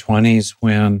my mid-20s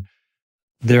when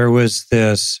there was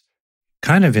this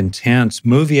kind of intense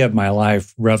movie of my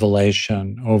life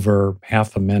revelation over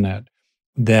half a minute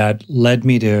that led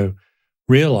me to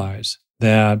realize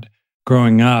that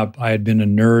growing up, I had been a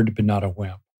nerd, but not a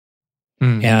wimp.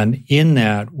 And in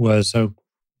that was a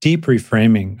deep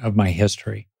reframing of my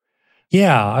history.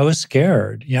 Yeah, I was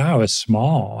scared. Yeah, I was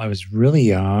small. I was really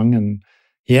young.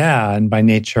 And by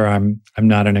nature, I'm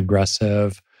not an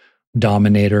aggressive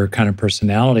dominator kind of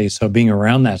personality. So being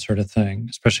around that sort of thing,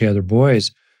 especially other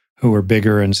boys who were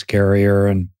bigger and scarier,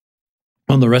 and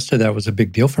the rest of that was a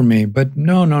big deal for me. But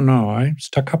no, I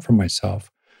stuck up for myself.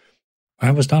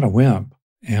 I was not a wimp.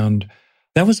 And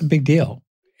that was a big deal.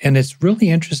 And it's really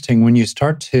interesting when you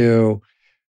start to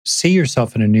see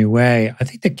yourself in a new way. I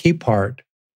think the key part,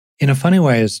 in a funny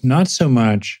way, is not so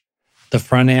much the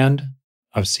front end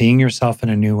of seeing yourself in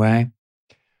a new way,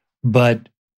 but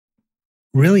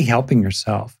really helping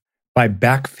yourself by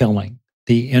backfilling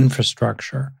the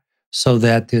infrastructure so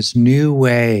that this new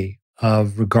way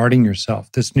of regarding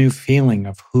yourself, this new feeling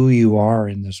of who you are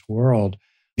in this world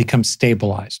becomes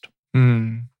stabilized.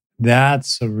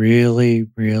 That's a really,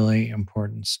 really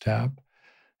important step.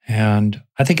 And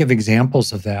I think of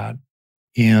examples of that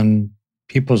in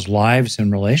people's lives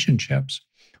and relationships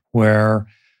where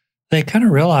they kind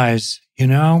of realize, in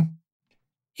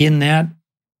that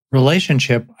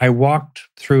relationship, I walked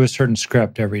through a certain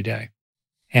script every day.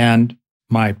 And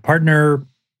my partner,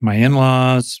 my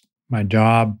in-laws, my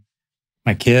job,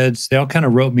 my kids, they all kind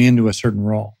of wrote me into a certain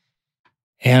role.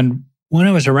 And when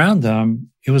I was around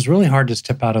them, it was really hard to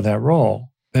step out of that role.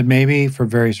 But maybe for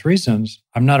various reasons,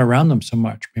 I'm not around them so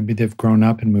much. Maybe they've grown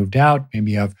up and moved out.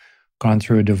 Maybe I've gone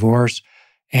through a divorce.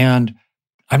 And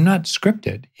I'm not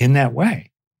scripted in that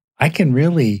way. I can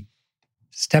really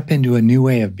step into a new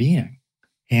way of being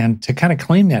and to kind of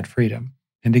claim that freedom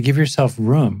and to give yourself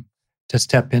room to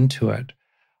step into it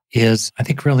is, I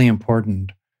think, really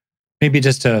important. Maybe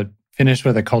just to finish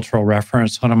with a cultural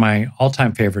reference, one of my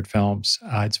all-time favorite films,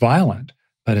 it's violent,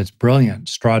 but it's brilliant,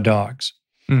 Straw Dogs.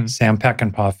 Sam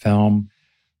Peckinpah film,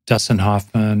 Dustin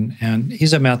Hoffman, and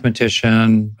he's a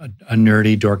mathematician, a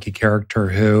nerdy, dorky character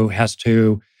who has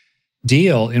to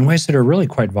deal in ways that are really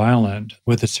quite violent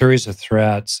with a series of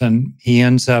threats. And he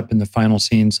ends up in the final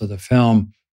scenes of the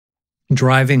film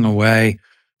driving away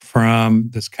from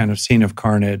this kind of scene of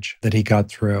carnage that he got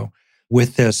through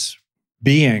with this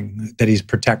being that he's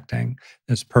protecting,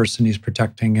 this person he's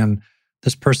protecting. And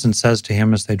this person says to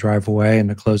him as they drive away in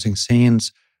the closing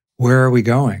scenes, "Where are we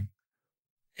going?"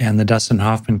 And the Dustin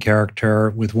Hoffman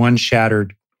character, with one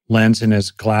shattered lens in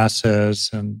his glasses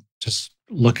and just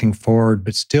looking forward,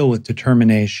 but still with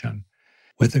determination,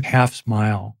 with a half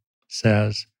smile,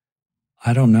 says,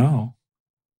 "I don't know."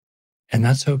 And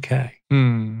that's okay.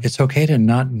 It's okay to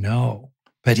not know.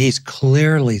 But he's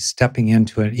clearly stepping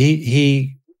into it.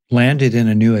 He landed in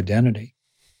a new identity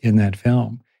in that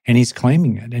film, and he's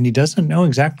claiming it. And he doesn't know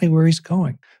exactly where he's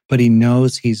going, but he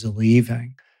knows he's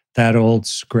leaving that old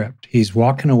script. He's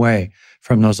walking away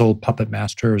from those old puppet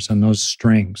masters and those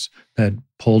strings that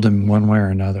pulled him one way or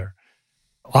another.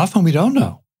 Often we don't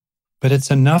know, but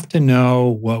it's enough to know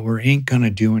what we ain't going to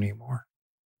do anymore.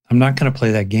 I'm not going to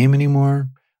play that game anymore.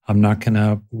 I'm not going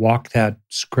to walk that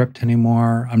script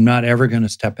anymore. I'm not ever going to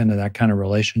step into that kind of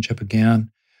relationship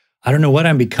again. I don't know what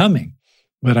I'm becoming,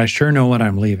 but I sure know what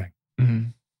I'm leaving. Mm-hmm.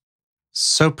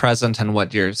 So present in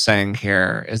what you're saying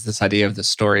here is this idea of the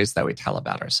stories that we tell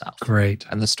about ourselves. Great.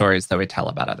 And the stories that we tell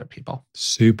about other people.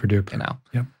 Super duper. You know?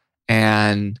 Yep.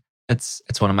 And it's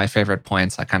one of my favorite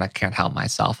points. I kind of can't help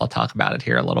myself. I'll talk about it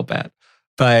here a little bit.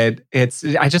 But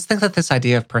I just think that this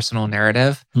idea of personal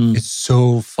narrative is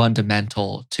so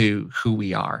fundamental to who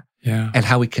we are. Yeah. And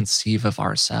how we conceive of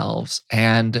ourselves.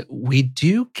 And we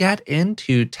do get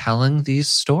into telling these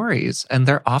stories. And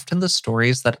they're often the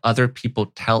stories that other people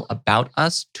tell about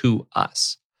us to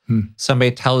us.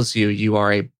 Somebody tells you you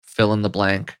are a fill in the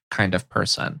blank kind of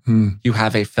person. You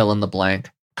have a fill in the blank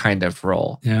kind of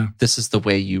role. Yeah. This is the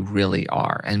way you really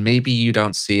are. And maybe you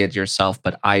don't see it yourself,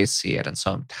 but I see it. And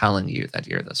so I'm telling you that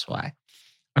you're this way.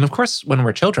 And of course, when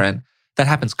we're children, that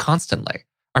happens constantly.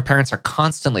 Our parents are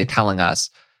constantly telling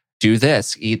us, do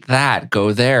this, eat that,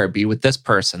 go there, be with this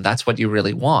person. That's what you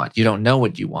really want. You don't know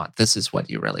what you want. This is what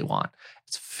you really want.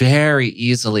 It's very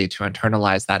easily to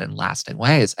internalize that in lasting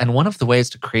ways. And one of the ways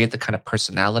to create the kind of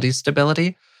personality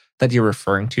stability that you're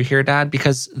referring to here, Dad,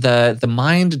 because the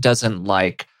mind doesn't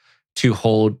like to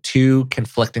hold two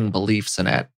conflicting beliefs in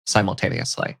it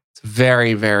simultaneously. It's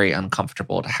very, very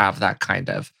uncomfortable to have that kind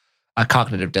of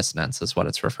cognitive dissonance is what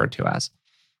it's referred to as.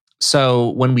 So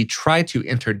when we try to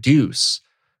introduce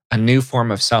a new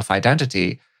form of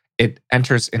self-identity, it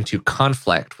enters into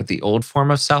conflict with the old form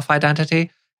of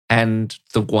self-identity, and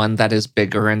the one that is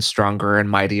bigger and stronger and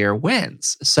mightier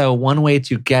wins. So one way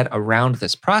to get around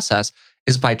this process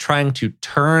is by trying to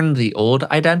turn the old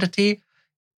identity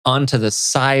onto the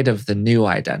side of the new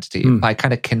identity, by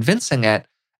kind of convincing it,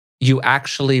 you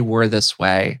actually were this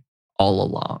way all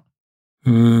along.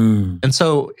 And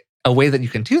so a way that you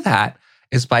can do that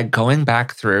is by going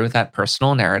back through that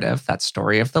personal narrative, that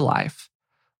story of the life,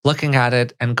 looking at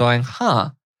it and going,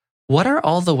 what are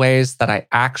all the ways that I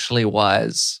actually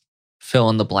was fill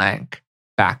in the blank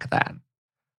back then?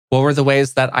 What were the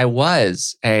ways that I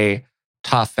was a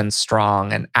tough and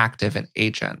strong and active and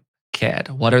agent kid?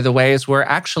 What are the ways where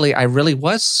actually I really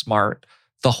was smart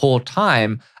the whole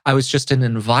time? I was just in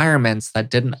environments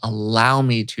that didn't allow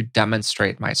me to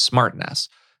demonstrate my smartness.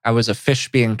 I was a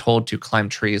fish being told to climb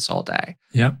trees all day.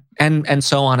 Yep. And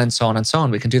so on and so on and so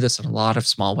on. We can do this in a lot of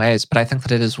small ways, but I think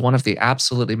that it is one of the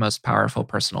absolutely most powerful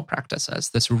personal practices,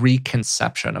 this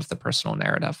reconception of the personal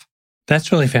narrative.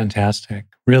 That's really fantastic,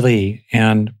 really.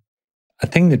 And a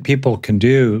thing that people can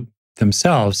do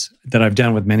themselves that I've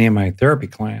done with many of my therapy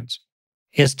clients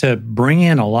is to bring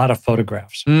in a lot of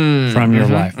photographs from your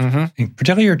life, and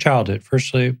particularly your childhood,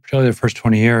 particularly the first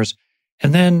 20 years,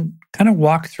 and then kind of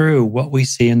walk through what we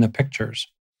see in the pictures.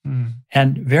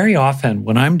 And very often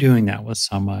when I'm doing that with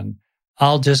someone,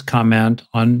 I'll just comment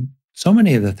on so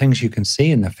many of the things you can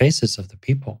see in the faces of the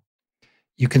people.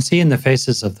 You can see in the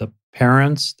faces of the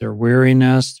parents, their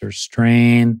weariness, their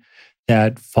strain,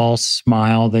 that false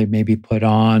smile they maybe put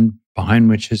on behind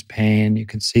which is pain. You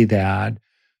can see that.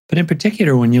 But in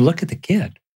particular, when you look at the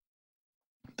kid,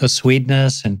 the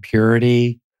sweetness and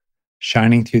purity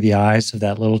shining through the eyes of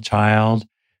that little child,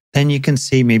 then you can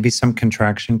see maybe some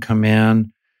contraction come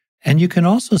in. And you can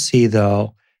also see,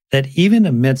 though, that even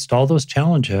amidst all those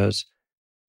challenges,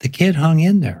 the kid hung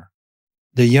in there.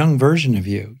 The young version of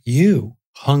you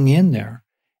hung in there.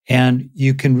 And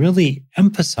you can really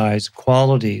emphasize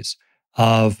qualities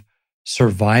of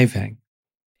surviving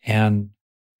and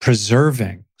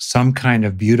preserving some kind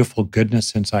of beautiful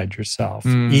goodness inside yourself,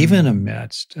 even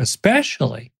amidst,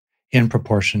 especially in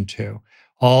proportion to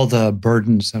all the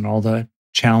burdens and all the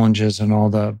challenges and all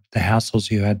the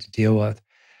hassles you had to deal with.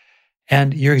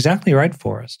 And you're exactly right,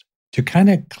 Forrest, to kind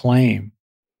of claim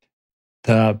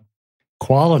the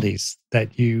qualities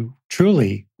that you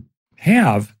truly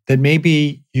have that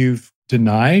maybe you've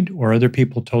denied or other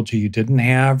people told you didn't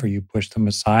have, or you pushed them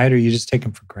aside, or you just take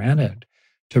them for granted,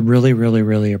 to really, really,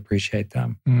 really appreciate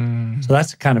them. So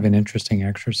that's kind of an interesting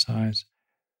exercise.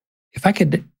 If I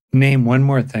could name one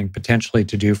more thing potentially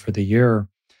to do for the year,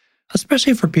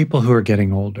 especially for people who are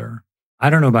getting older. I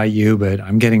don't know about you, but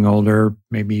I'm getting older.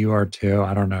 Maybe you are too.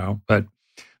 I don't know. But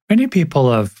many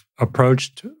people have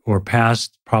approached or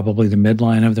passed probably the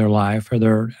midline of their life, or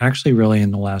they're actually really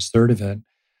in the last third of it.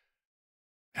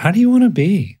 How do you want to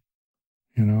be?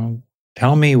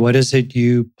 Tell me, what is it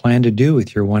you plan to do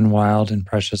with your one wild and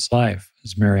precious life,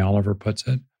 as Mary Oliver puts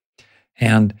it?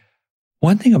 And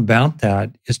one thing about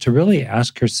that is to really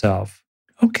ask yourself,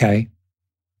 okay,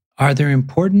 are there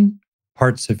important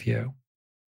parts of you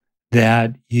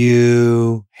that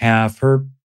you have, for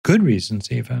good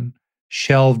reasons even,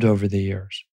 shelved over the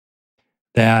years,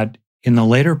 that in the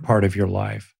later part of your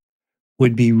life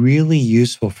would be really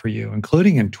useful for you,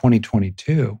 including in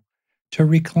 2022, to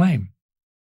reclaim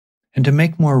and to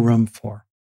make more room for?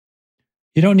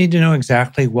 You don't need to know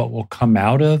exactly what will come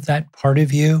out of that part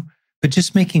of you, but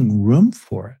just making room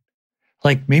for it.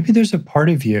 Like maybe there's a part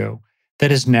of you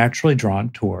that is naturally drawn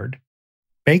toward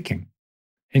baking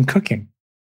and cooking,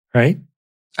 right?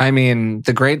 I mean,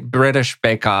 the Great British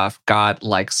Bake Off got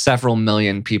like several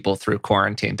million people through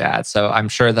quarantine, Dad. So I'm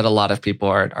sure that a lot of people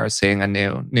are seeing a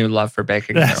new love for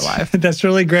baking in their life. That's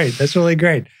really great. That's really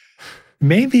great.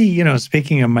 Maybe,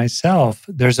 speaking of myself,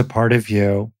 there's a part of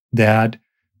you that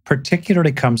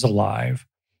particularly comes alive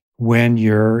when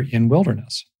you're in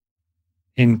wilderness,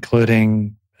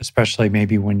 including especially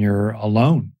maybe when you're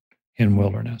alone in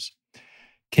wilderness.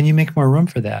 Can you make more room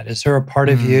for that? Is there a part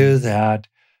of you that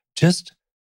just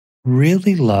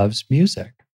really loves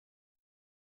music?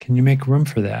 Can you make room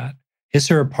for that? Is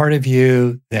there a part of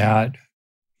you that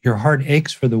your heart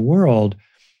aches for the world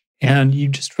and you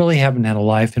just really haven't had a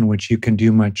life in which you can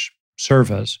do much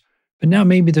service, but now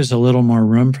maybe there's a little more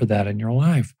room for that in your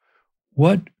life?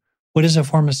 What is a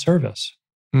form of service?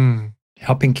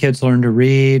 Helping kids learn to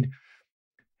read,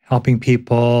 helping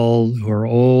people who are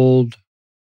old,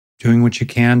 doing what you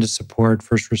can to support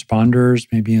first responders,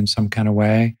 maybe in some kind of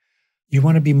way. You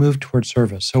want to be moved towards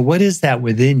service. So what is that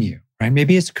within you, right?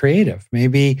 Maybe it's creative.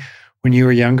 Maybe when you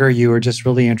were younger, you were just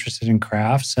really interested in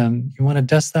crafts and you want to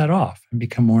dust that off and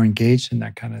become more engaged in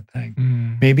that kind of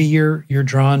thing. Maybe you're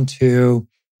drawn to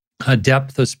a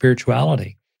depth of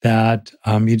spirituality that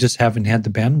you just haven't had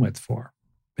the bandwidth for.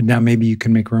 But now maybe you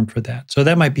can make room for that. So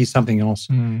that might be something else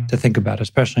to think about,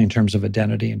 especially in terms of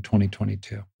identity in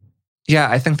 2022.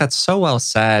 Yeah, I think that's so well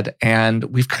said. And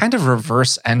we've kind of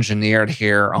reverse engineered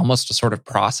here almost a sort of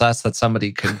process that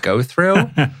somebody could go through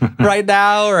right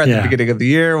now or at the beginning of the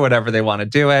year, whatever they want to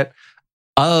do it,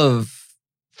 of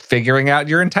figuring out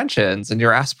your intentions and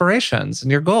your aspirations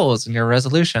and your goals and your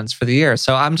resolutions for the year.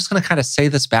 So I'm just going to kind of say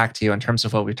this back to you in terms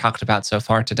of what we talked about so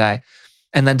far today.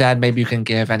 And then, Dad, maybe you can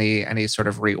give any sort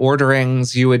of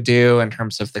reorderings you would do in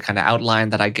terms of the kind of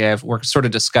outline that I give. We're sort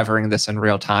of discovering this in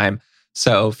real time,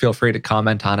 so feel free to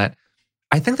comment on it.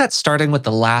 I think that starting with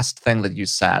the last thing that you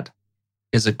said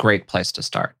is a great place to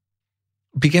start.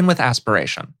 Begin with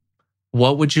aspiration.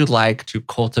 What would you like to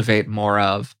cultivate more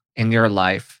of in your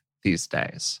life these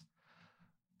days?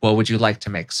 What would you like to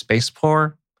make space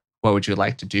for? What would you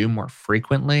like to do more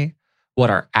frequently? What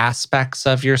are aspects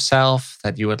of yourself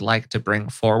that you would like to bring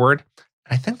forward?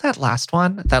 And I think that last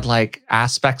one, that like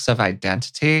aspects of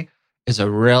identity, is a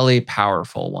really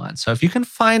powerful one. So if you can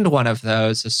find one of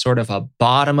those as sort of a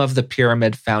bottom of the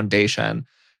pyramid foundation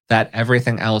that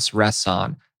everything else rests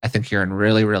on, I think you're in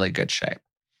really, really good shape.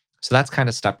 So that's kind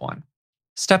of step one.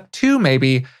 Step two,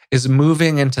 maybe, is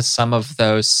moving into some of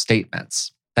those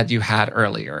statements that you had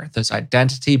earlier, those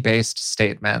identity-based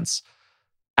statements.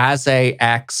 As a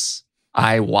X,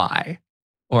 I Y.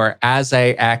 Or as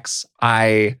a X,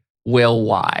 I will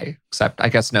Y, except I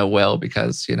guess no will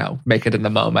because, make it in the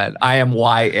moment. I am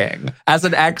Y-ing. As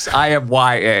an X, I am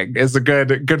Y-ing is a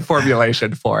good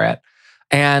formulation for it.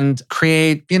 And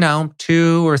create,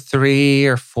 2 or 3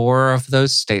 or 4 of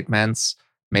those statements,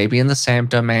 maybe in the same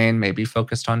domain, maybe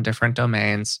focused on different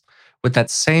domains, with that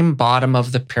same bottom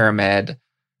of the pyramid,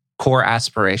 core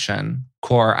aspiration,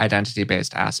 core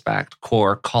identity-based aspect,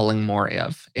 core calling more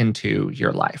of into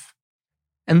your life.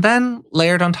 And then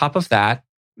layered on top of that,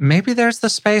 maybe there's the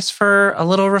space for a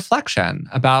little reflection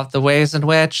about the ways in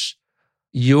which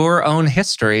your own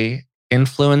history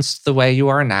influenced the way you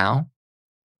are now,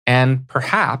 and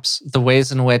perhaps the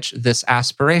ways in which this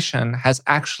aspiration has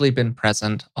actually been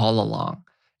present all along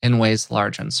in ways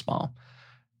large and small.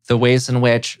 The ways in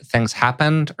which things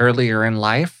happened earlier in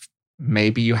life,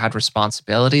 maybe you had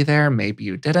responsibility there, maybe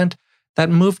you didn't, that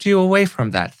moved you away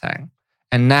from that thing.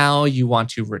 And now you want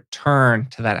to return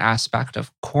to that aspect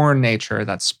of core nature,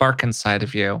 that spark inside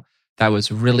of you that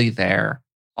was really there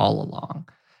all along.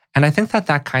 And I think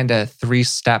that kind of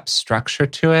 3-step structure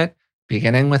to it,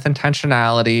 beginning with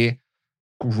intentionality,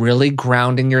 really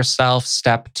grounding yourself,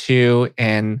 step 2,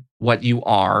 in what you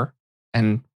are,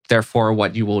 and therefore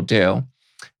what you will do.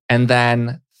 And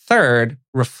then 3rd,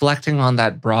 reflecting on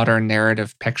that broader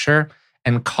narrative picture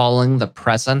and calling the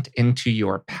present into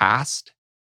your past,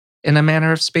 in a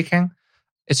manner of speaking.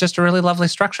 It's just a really lovely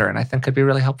structure, and I think could be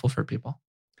really helpful for people.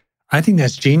 I think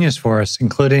that's genius for us,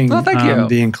 including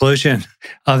the inclusion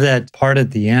of that part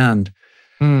at the end.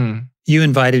 You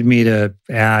invited me to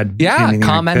add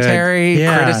commentary,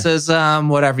 criticism,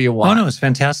 whatever you want. Oh, no, it's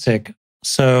fantastic.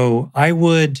 So I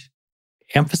would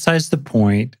emphasize the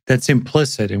point that's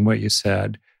implicit in what you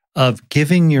said of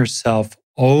giving yourself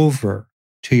over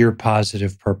to your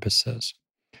positive purposes.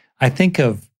 I think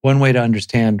of one way to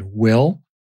understand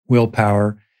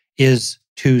willpower, is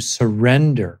to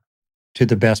surrender to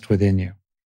the best within you.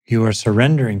 You are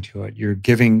surrendering to it. You're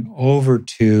giving over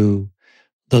to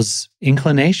those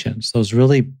inclinations, those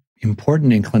really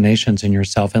important inclinations in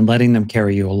yourself, and letting them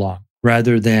carry you along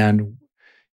rather than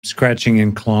scratching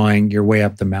and clawing your way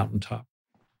up the mountaintop.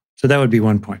 So that would be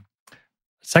one point.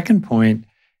 Second point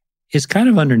is kind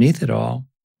of underneath it all.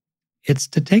 It's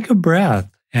to take a breath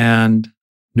and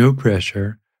no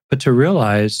pressure, but to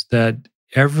realize that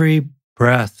every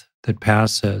breath that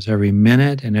passes, every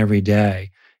minute and every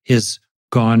day is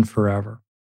gone forever.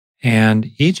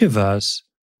 And each of us,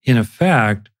 in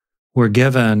effect, were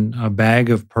given a bag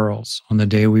of pearls on the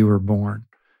day we were born,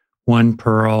 1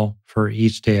 pearl for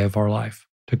each day of our life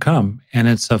to come. And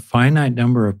it's a finite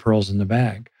number of pearls in the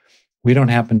bag. We don't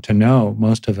happen to know,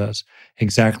 most of us,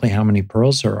 exactly how many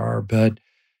pearls there are, but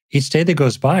each day that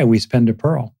goes by, we spend a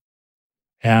pearl.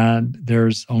 And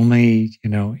there's only,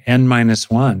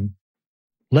 n-1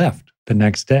 left the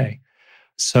next day.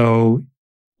 So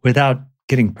without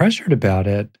getting pressured about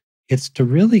it, it's to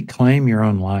really claim your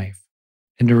own life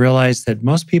and to realize that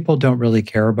most people don't really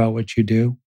care about what you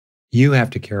do. You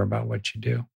have to care about what you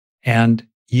do. And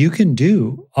you can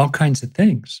do all kinds of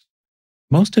things.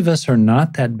 Most of us are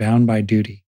not that bound by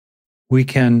duty. We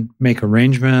can make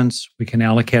arrangements, we can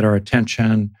allocate our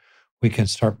attention, we can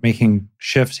start making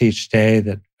shifts each day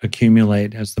that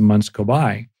accumulate as the months go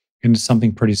by into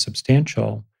something pretty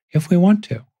substantial if we want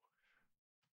to.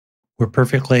 We're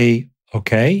perfectly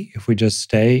okay if we just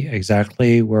stay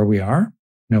exactly where we are.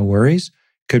 No worries.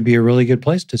 Could be a really good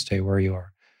place to stay where you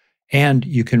are. And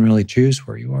you can really choose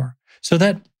where you are. So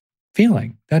that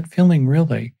feeling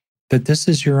really that this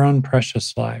is your own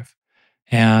precious life.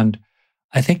 And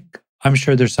I'm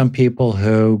sure there's some people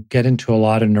who get into a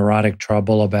lot of neurotic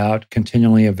trouble about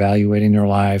continually evaluating their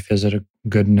life. Is it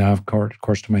good enough, of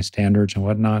course, to my standards and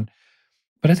whatnot?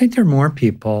 But I think there are more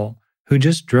people who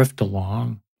just drift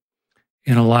along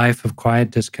in a life of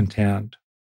quiet discontent,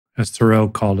 as Thoreau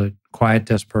called it, quiet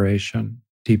desperation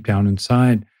deep down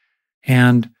inside.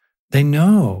 And they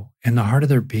know in the heart of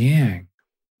their being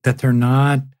that they're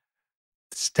not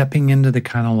stepping into the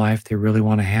kind of life they really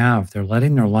want to have. They're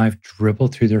letting their life dribble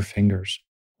through their fingers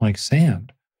like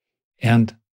sand.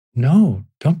 And no,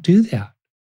 don't do that.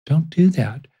 Don't do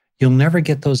that. You'll never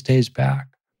get those days back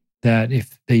that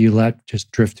you let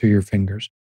just drift through your fingers.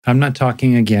 I'm not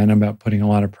talking again about putting a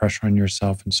lot of pressure on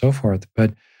yourself and so forth,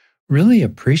 but really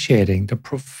appreciating the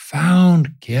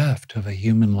profound gift of a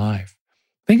human life.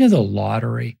 Think of the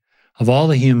lottery of all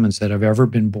the humans that have ever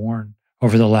been born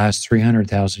over the last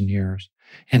 300,000 years,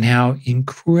 and how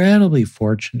incredibly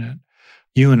fortunate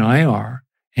you and I are,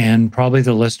 and probably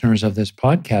the listeners of this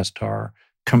podcast are,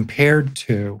 compared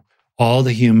to all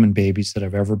the human babies that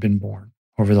have ever been born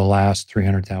over the last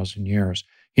 300,000 years.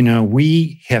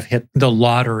 We have hit the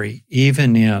lottery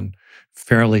even in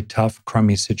fairly tough,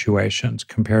 crummy situations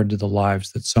compared to the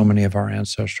lives that so many of our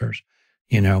ancestors,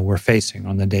 were facing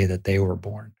on the day that they were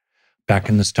born, back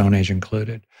in the Stone Age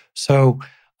included. So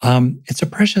it's a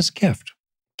precious gift.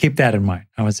 Keep that in mind.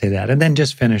 I would say that. And then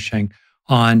just finishing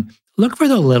on, look for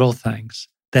the little things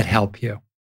that help you.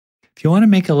 If you want to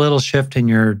make a little shift in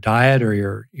your diet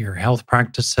or your health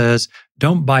practices,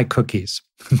 don't buy cookies.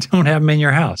 Don't have them in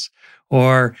your house.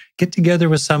 Or get together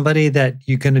with somebody that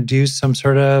you're going to do some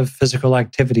sort of physical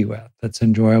activity with that's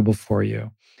enjoyable for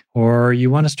you. Or you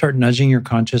want to start nudging your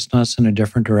consciousness in a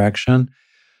different direction,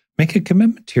 make a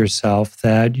commitment to yourself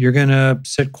that you're going to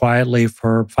sit quietly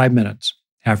for 5 minutes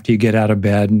after you get out of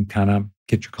bed and kind of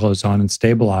get your clothes on and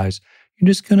stabilize. You're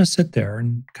just going to sit there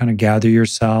and kind of gather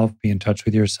yourself, be in touch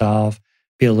with yourself,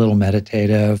 be a little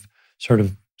meditative, sort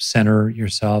of center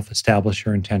yourself, establish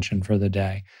your intention for the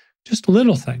day. Just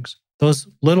little things.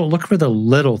 Look for the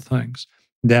little things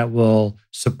that will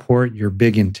support your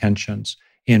big intentions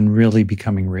in really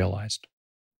becoming realized.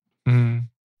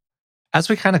 As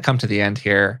we kind of come to the end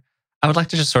here, I would like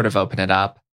to just sort of open it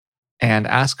up and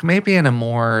ask maybe in a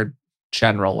more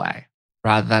general way,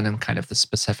 rather than in kind of the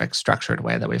specific structured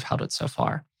way that we've held it so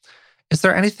far. Is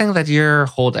there anything that you're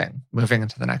holding moving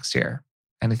into the next year?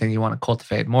 Anything you want to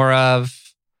cultivate more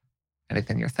of?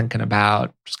 Anything you're thinking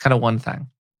about? Just kind of one thing.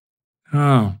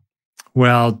 Oh,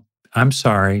 well, I'm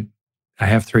sorry. I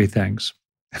have 3 things.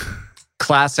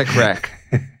 Classic Rick.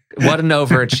 What an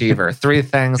overachiever. 3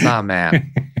 things. Oh,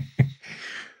 man.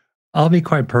 I'll be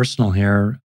quite personal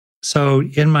here. So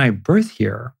in my birth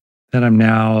year that I'm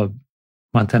now a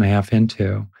month and a half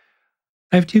into,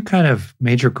 I have 2 kind of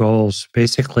major goals,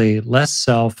 basically less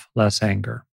self, less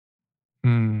anger.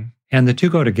 And the 2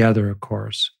 go together, of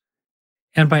course.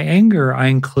 And by anger, I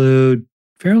include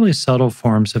fairly subtle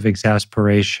forms of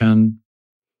exasperation,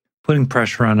 putting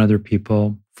pressure on other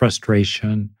people,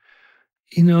 frustration,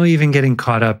 even getting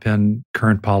caught up in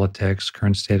current politics,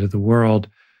 current state of the world,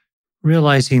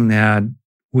 realizing that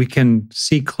we can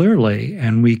see clearly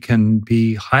and we can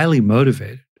be highly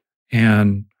motivated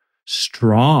and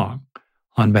strong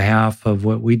on behalf of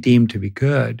what we deem to be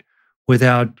good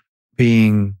without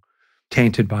being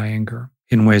tainted by anger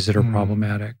in ways that are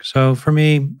problematic. So for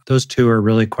me, those 2 are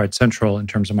really quite central in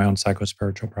terms of my own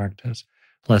psychospiritual practice.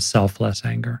 Less self, less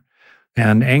anger.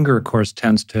 And anger, of course,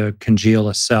 tends to congeal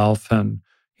a self. And,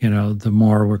 the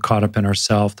more we're caught up in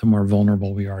ourself, the more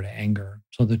vulnerable we are to anger.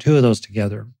 So the 2 of those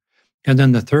together. And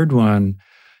then the third one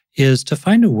is to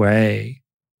find a way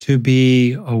to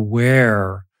be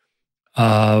aware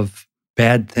of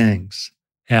bad things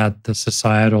at the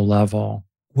societal level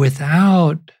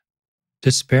without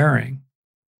despairing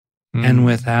and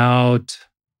without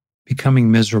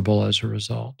becoming miserable as a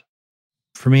result.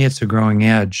 For me, it's a growing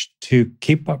edge to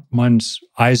keep one's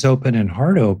eyes open and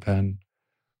heart open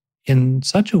in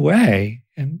such a way,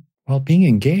 and while being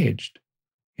engaged,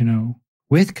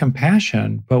 with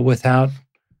compassion, but without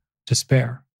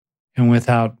despair and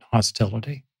without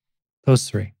hostility. Those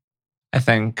 3. I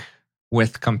think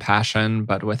with compassion,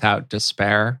 but without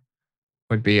despair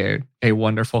would be a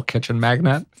wonderful kitchen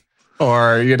magnet.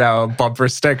 Or, bumper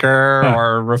sticker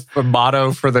or a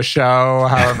motto for the show,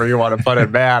 however you want to put it.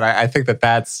 Man, I think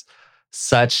that's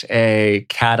such a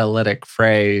catalytic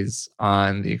phrase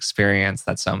on the experience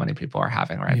that so many people are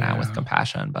having right now with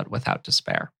compassion, but without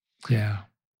despair. Yeah.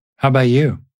 How about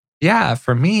you? Yeah,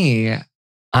 for me,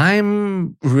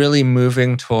 I'm really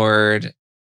moving toward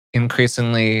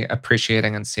increasingly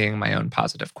appreciating and seeing my own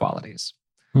positive qualities,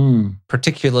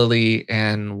 particularly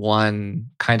in one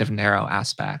kind of narrow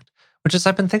aspect, which is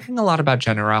I've been thinking a lot about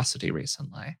generosity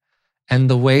recently and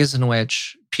the ways in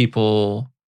which people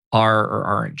are or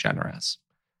aren't generous.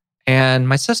 And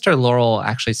my sister Laurel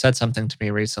actually said something to me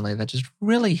recently that just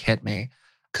really hit me,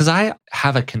 because I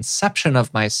have a conception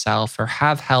of myself, or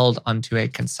have held onto a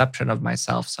conception of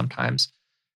myself sometimes,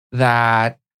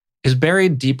 that is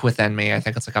buried deep within me. I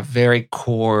think it's like a very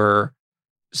core,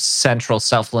 central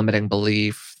self-limiting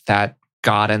belief that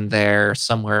got in there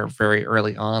somewhere very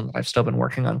early on that I've still been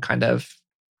working on kind of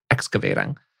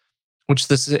excavating, which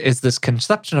is this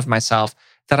conception of myself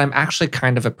that I'm actually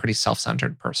kind of a pretty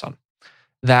self-centered person,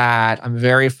 that I'm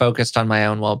very focused on my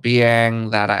own well-being,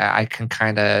 that I can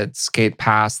kind of skate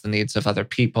past the needs of other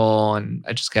people, and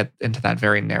I just get into that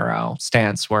very narrow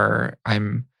stance where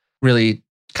I'm really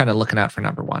kind of looking out for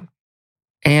number one.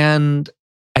 And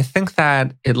I think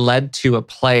that it led to a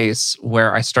place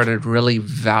where I started really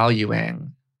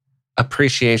valuing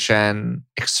appreciation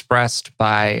expressed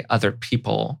by other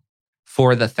people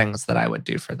for the things that I would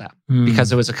do for them.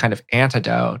 Because it was a kind of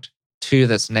antidote to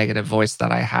this negative voice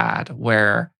that I had,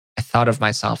 where I thought of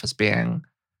myself as being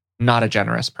not a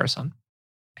generous person.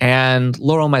 And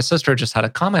Laurel, my sister, just had a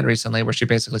comment recently where she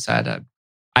basically said,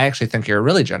 I actually think you're a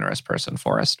really generous person,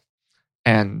 Forrest.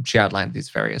 And she outlined these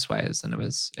various ways. And it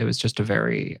was just a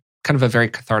very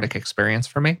cathartic experience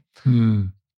for me.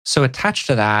 So attached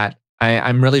to that,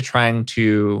 I'm really trying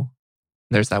to,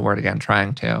 there's that word again,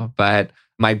 trying to, but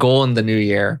my goal in the new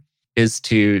year is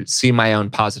to see my own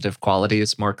positive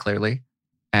qualities more clearly,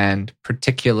 and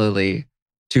particularly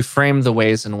to frame the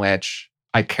ways in which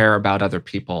I care about other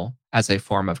people as a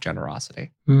form of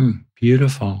generosity.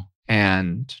 Beautiful.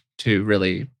 And to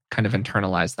really kind of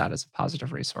internalize that as a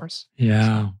positive resource. Yeah.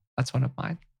 So that's one of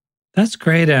mine. That's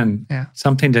great. And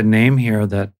something to name here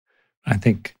that I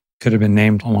think could have been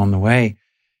named along the way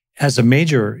as a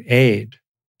major aid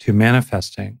to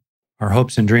manifesting our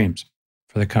hopes and dreams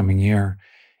for the coming year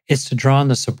is to draw on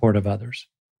the support of others.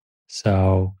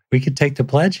 So we could take the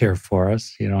pledge here for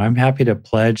us. I'm happy to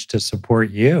pledge to support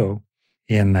you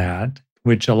in that,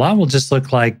 which a lot will just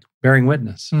look like bearing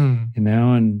witness,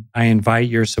 and I invite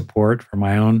your support for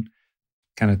my own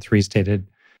kind of 3 stated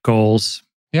goals.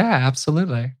 Yeah,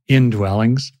 absolutely.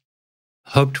 Indwellings,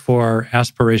 hoped for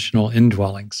aspirational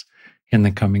indwellings in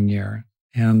the coming year.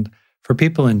 And for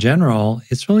people in general,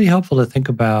 it's really helpful to think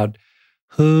about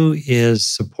who is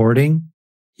supporting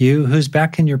you, who's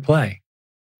backing your play,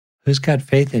 who's got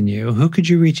faith in you, who could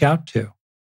you reach out to?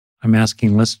 I'm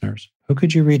asking listeners, who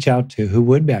could you reach out to who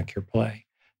would back your play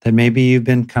that maybe you've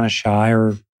been kind of shy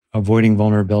or avoiding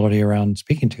vulnerability around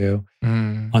speaking to?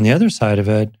 On the other side of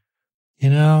it,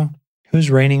 who's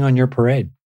raining on your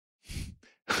parade?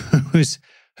 who's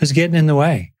getting in the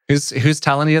way? Who's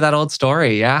telling you that old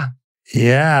story? Yeah.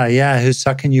 Yeah. Who's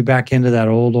sucking you back into that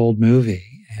old movie?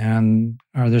 And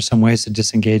are there some ways to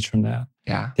disengage from that?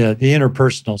 Yeah. The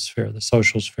interpersonal sphere, the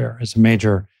social sphere is a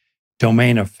major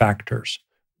domain of factors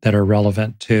that are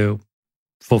relevant to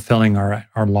fulfilling our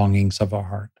longings of our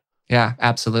heart. Yeah,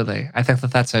 absolutely. I think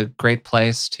that that's a great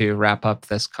place to wrap up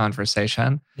this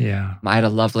conversation. Yeah. I had a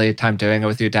lovely time doing it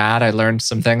with you, Dad. I learned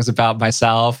some things about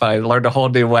myself. I learned a whole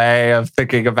new way of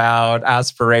thinking about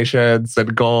aspirations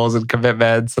and goals and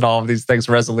commitments and all of these things,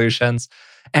 resolutions.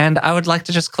 And I would like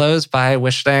to just close by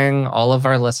wishing all of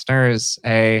our listeners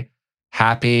a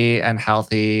happy and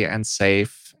healthy and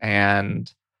safe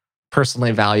and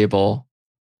personally valuable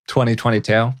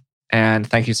 2022. And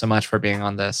thank you so much for being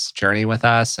on this journey with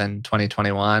us in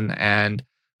 2021. And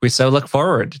we so look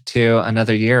forward to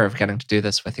another year of getting to do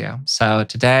this with you. So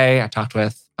today I talked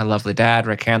with my lovely dad,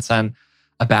 Rick Hansen,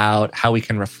 about how we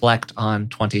can reflect on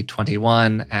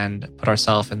 2021 and put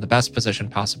ourselves in the best position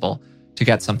possible to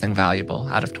get something valuable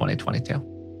out of 2022.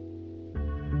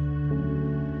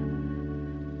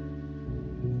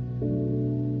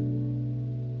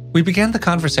 We began the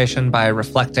conversation by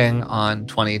reflecting on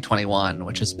 2021,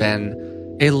 which has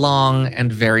been a long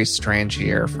and very strange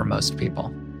year for most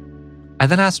people. I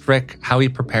then asked Rick how he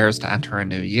prepares to enter a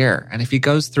new year and if he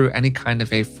goes through any kind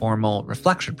of a formal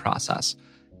reflection process.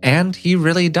 And he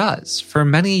really does. For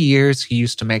many years, he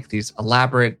used to make these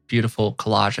elaborate, beautiful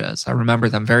collages. I remember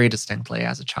them very distinctly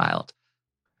as a child.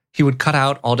 He would cut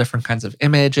out all different kinds of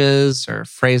images or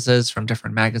phrases from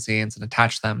different magazines and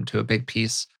attach them to a big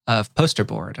piece of poster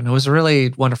board. And it was a really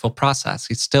wonderful process.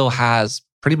 He still has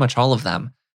pretty much all of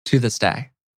them to this day.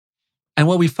 And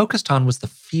what we focused on was the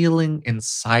feeling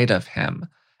inside of him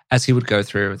as he would go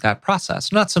through that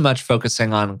process. Not so much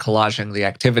focusing on collaging the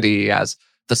activity as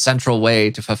the central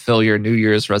way to fulfill your New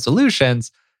Year's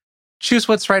resolutions. Choose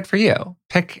what's right for you.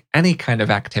 Pick any kind of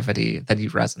activity that you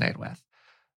resonate with.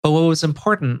 But what was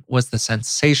important was the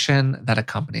sensation that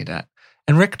accompanied it.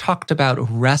 And Rick talked about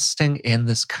resting in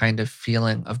this kind of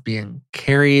feeling of being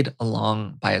carried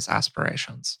along by his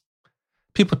aspirations.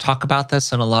 People talk about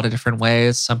this in a lot of different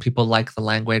ways. Some people like the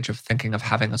language of thinking of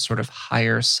having a sort of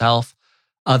higher self.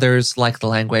 Others like the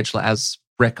language, as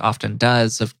Rick often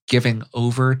does, of giving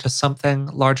over to something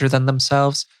larger than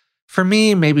themselves. For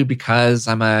me, maybe because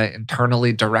I'm an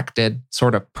internally directed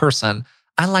sort of person,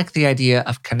 I like the idea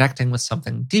of connecting with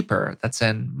something deeper that's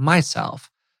in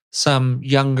myself, some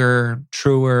younger,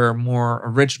 truer, more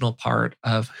original part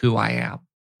of who I am.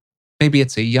 Maybe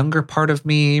it's a younger part of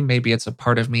me. Maybe it's a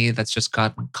part of me that's just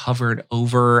gotten covered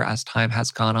over as time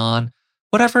has gone on.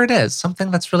 Whatever it is, something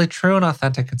that's really true and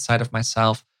authentic inside of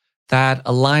myself that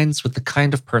aligns with the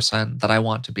kind of person that I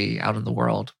want to be out in the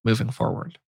world moving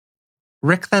forward.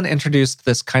 Rick then introduced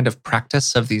this kind of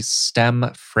practice of these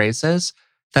STEM phrases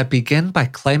that begin by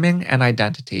claiming an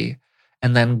identity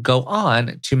and then go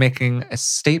on to making a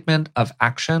statement of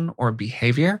action or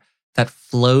behavior that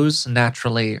flows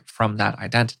naturally from that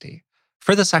identity.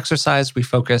 For this exercise, we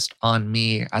focused on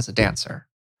me as a dancer.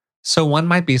 So one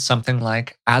might be something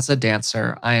like, as a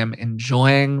dancer, I am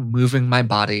enjoying moving my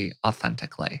body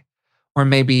authentically. Or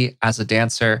maybe as a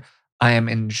dancer, I am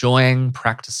enjoying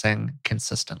practicing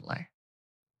consistently.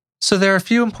 So there are a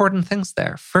few important things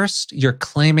there. First, you're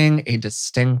claiming a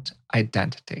distinct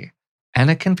identity. And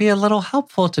it can be a little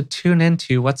helpful to tune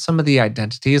into what some of the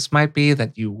identities might be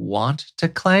that you want to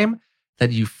claim,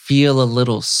 that you feel a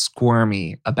little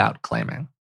squirmy about claiming.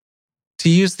 To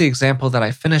use the example that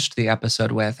I finished the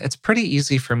episode with, it's pretty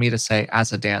easy for me to say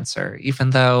as a dancer, even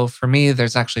though for me,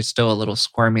 there's actually still a little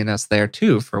squirminess there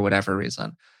too, for whatever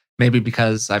reason. Maybe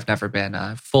because I've never been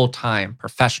a full-time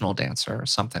professional dancer or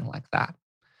something like that.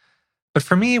 But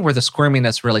for me, where the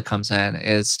squirminess really comes in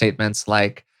is statements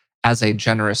like, as a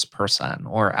generous person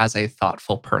or as a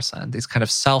thoughtful person, these kind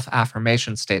of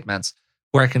self-affirmation statements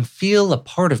where I can feel a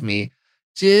part of me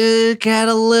to get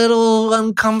a little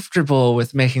uncomfortable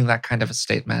with making that kind of a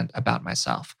statement about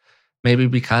myself. Maybe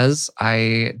because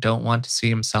I don't want to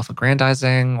seem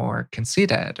self-aggrandizing or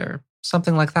conceited or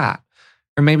something like that.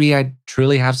 Or maybe I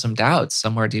truly have some doubts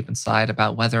somewhere deep inside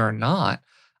about whether or not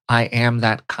I am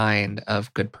that kind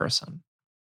of good person.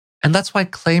 And that's why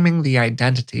claiming the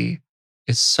identity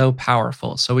is so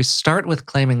powerful. So we start with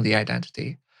claiming the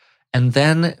identity, and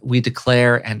then we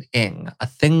declare an ing, a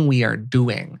thing we are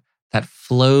doing that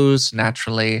flows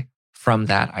naturally from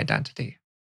that identity.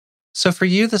 So for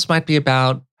you, this might be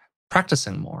about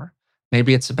practicing more.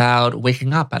 Maybe it's about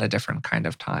waking up at a different kind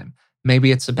of time.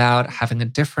 Maybe it's about having a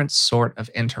different sort of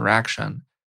interaction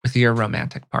with your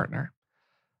romantic partner.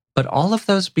 But all of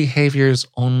those behaviors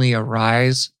only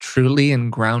arise truly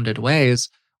in grounded ways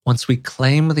once we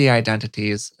claim the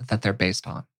identities that they're based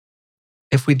on.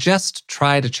 If we just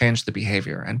try to change the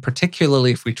behavior, and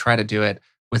particularly if we try to do it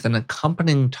with an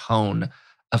accompanying tone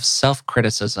of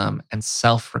self-criticism and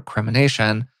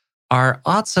self-recrimination, our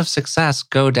odds of success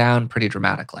go down pretty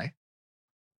dramatically.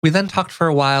 We then talked for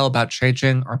a while about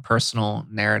changing our personal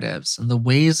narratives and the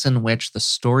ways in which the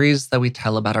stories that we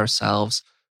tell about ourselves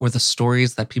or the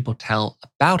stories that people tell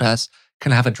about us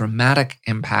can have a dramatic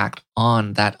impact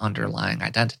on that underlying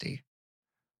identity.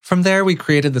 From there, we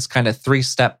created this kind of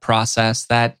 3-step process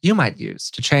that you might use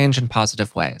to change in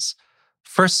positive ways.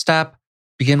 First step,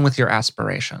 begin with your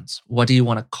aspirations. What do you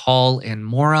want to call in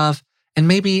more of? And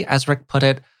maybe, as Rick put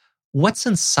it, what's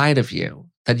inside of you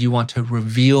that you want to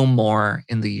reveal more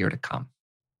in the year to come?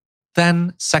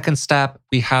 Then, second step,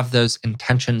 we have those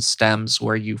intention stems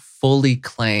where you fully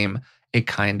claim a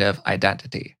kind of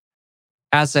identity.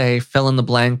 As a fill in the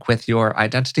blank with your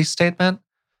identity statement,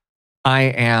 I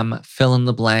am fill in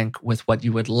the blank with what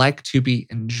you would like to be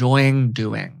enjoying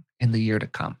doing in the year to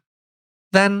come.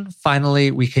 Then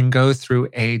finally, we can go through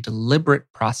a deliberate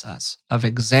process of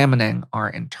examining our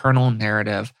internal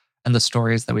narrative and the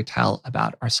stories that we tell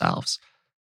about ourselves.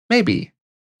 Maybe,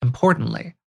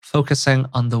 importantly, focusing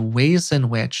on the ways in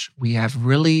which we have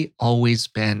really always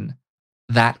been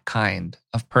that kind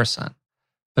of person.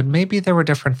 But maybe there were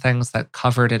different things that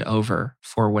covered it over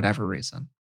for whatever reason.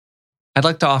 I'd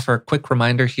like to offer a quick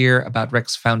reminder here about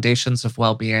Rick's Foundations of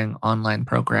Wellbeing online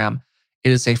program.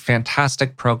 It is a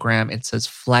fantastic program. It's his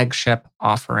flagship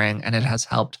offering, and it has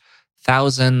helped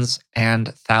thousands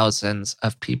and thousands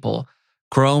of people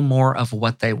grow more of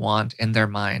what they want in their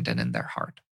mind and in their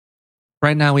heart.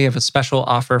 Right now, we have a special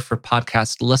offer for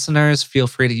podcast listeners. Feel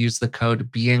free to use the code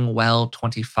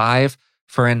BeingWell25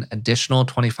 for an additional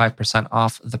 25%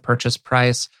 off the purchase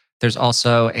price. There's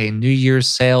also a New Year's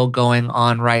sale going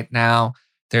on right now.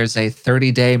 There's a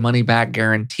 30-day money-back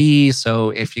guarantee. So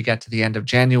if you get to the end of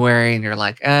January and you're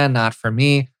like, not for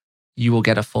me, you will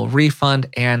get a full refund.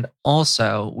 And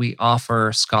also, we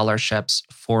offer scholarships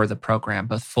for the program,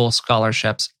 both full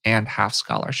scholarships and half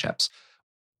scholarships.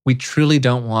 We truly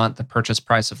don't want the purchase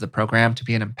price of the program to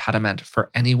be an impediment for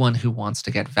anyone who wants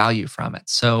to get value from it.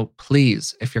 So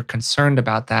please, if you're concerned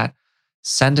about that,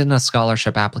 send in a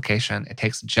scholarship application. It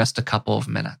takes just a couple of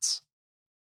minutes.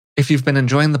 If you've been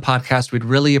enjoying the podcast, we'd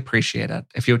really appreciate it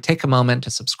if you would take a moment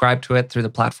to subscribe to it through the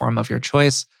platform of your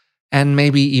choice and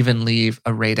maybe even leave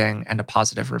a rating and a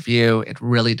positive review. It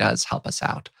really does help us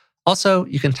out. Also,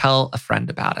 you can tell a friend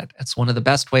about it. It's one of the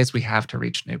best ways we have to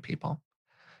reach new people.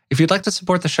 If you'd like to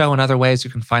support the show in other ways, you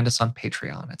can find us on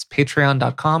Patreon. It's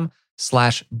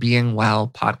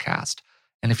patreon.com/beingwellpodcast.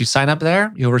 And if you sign up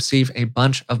there, you'll receive a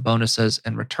bunch of bonuses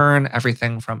in return,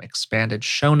 everything from expanded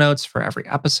show notes for every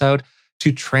episode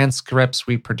to transcripts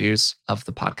we produce of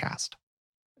the podcast.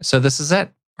 So this is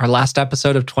it, our last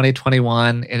episode of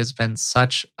 2021. It has been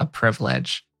such a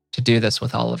privilege to do this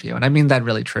with all of you. And I mean that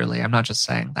really truly. I'm not just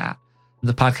saying that.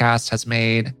 The podcast has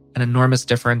made an enormous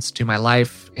difference to my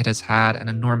life. It has had an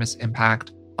enormous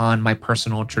impact on my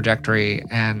personal trajectory.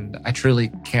 And I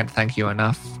truly can't thank you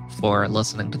enough for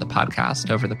listening to the podcast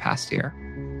over the past year.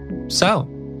 So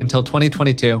until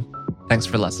 2022, thanks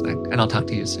for listening, and I'll talk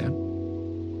to you soon.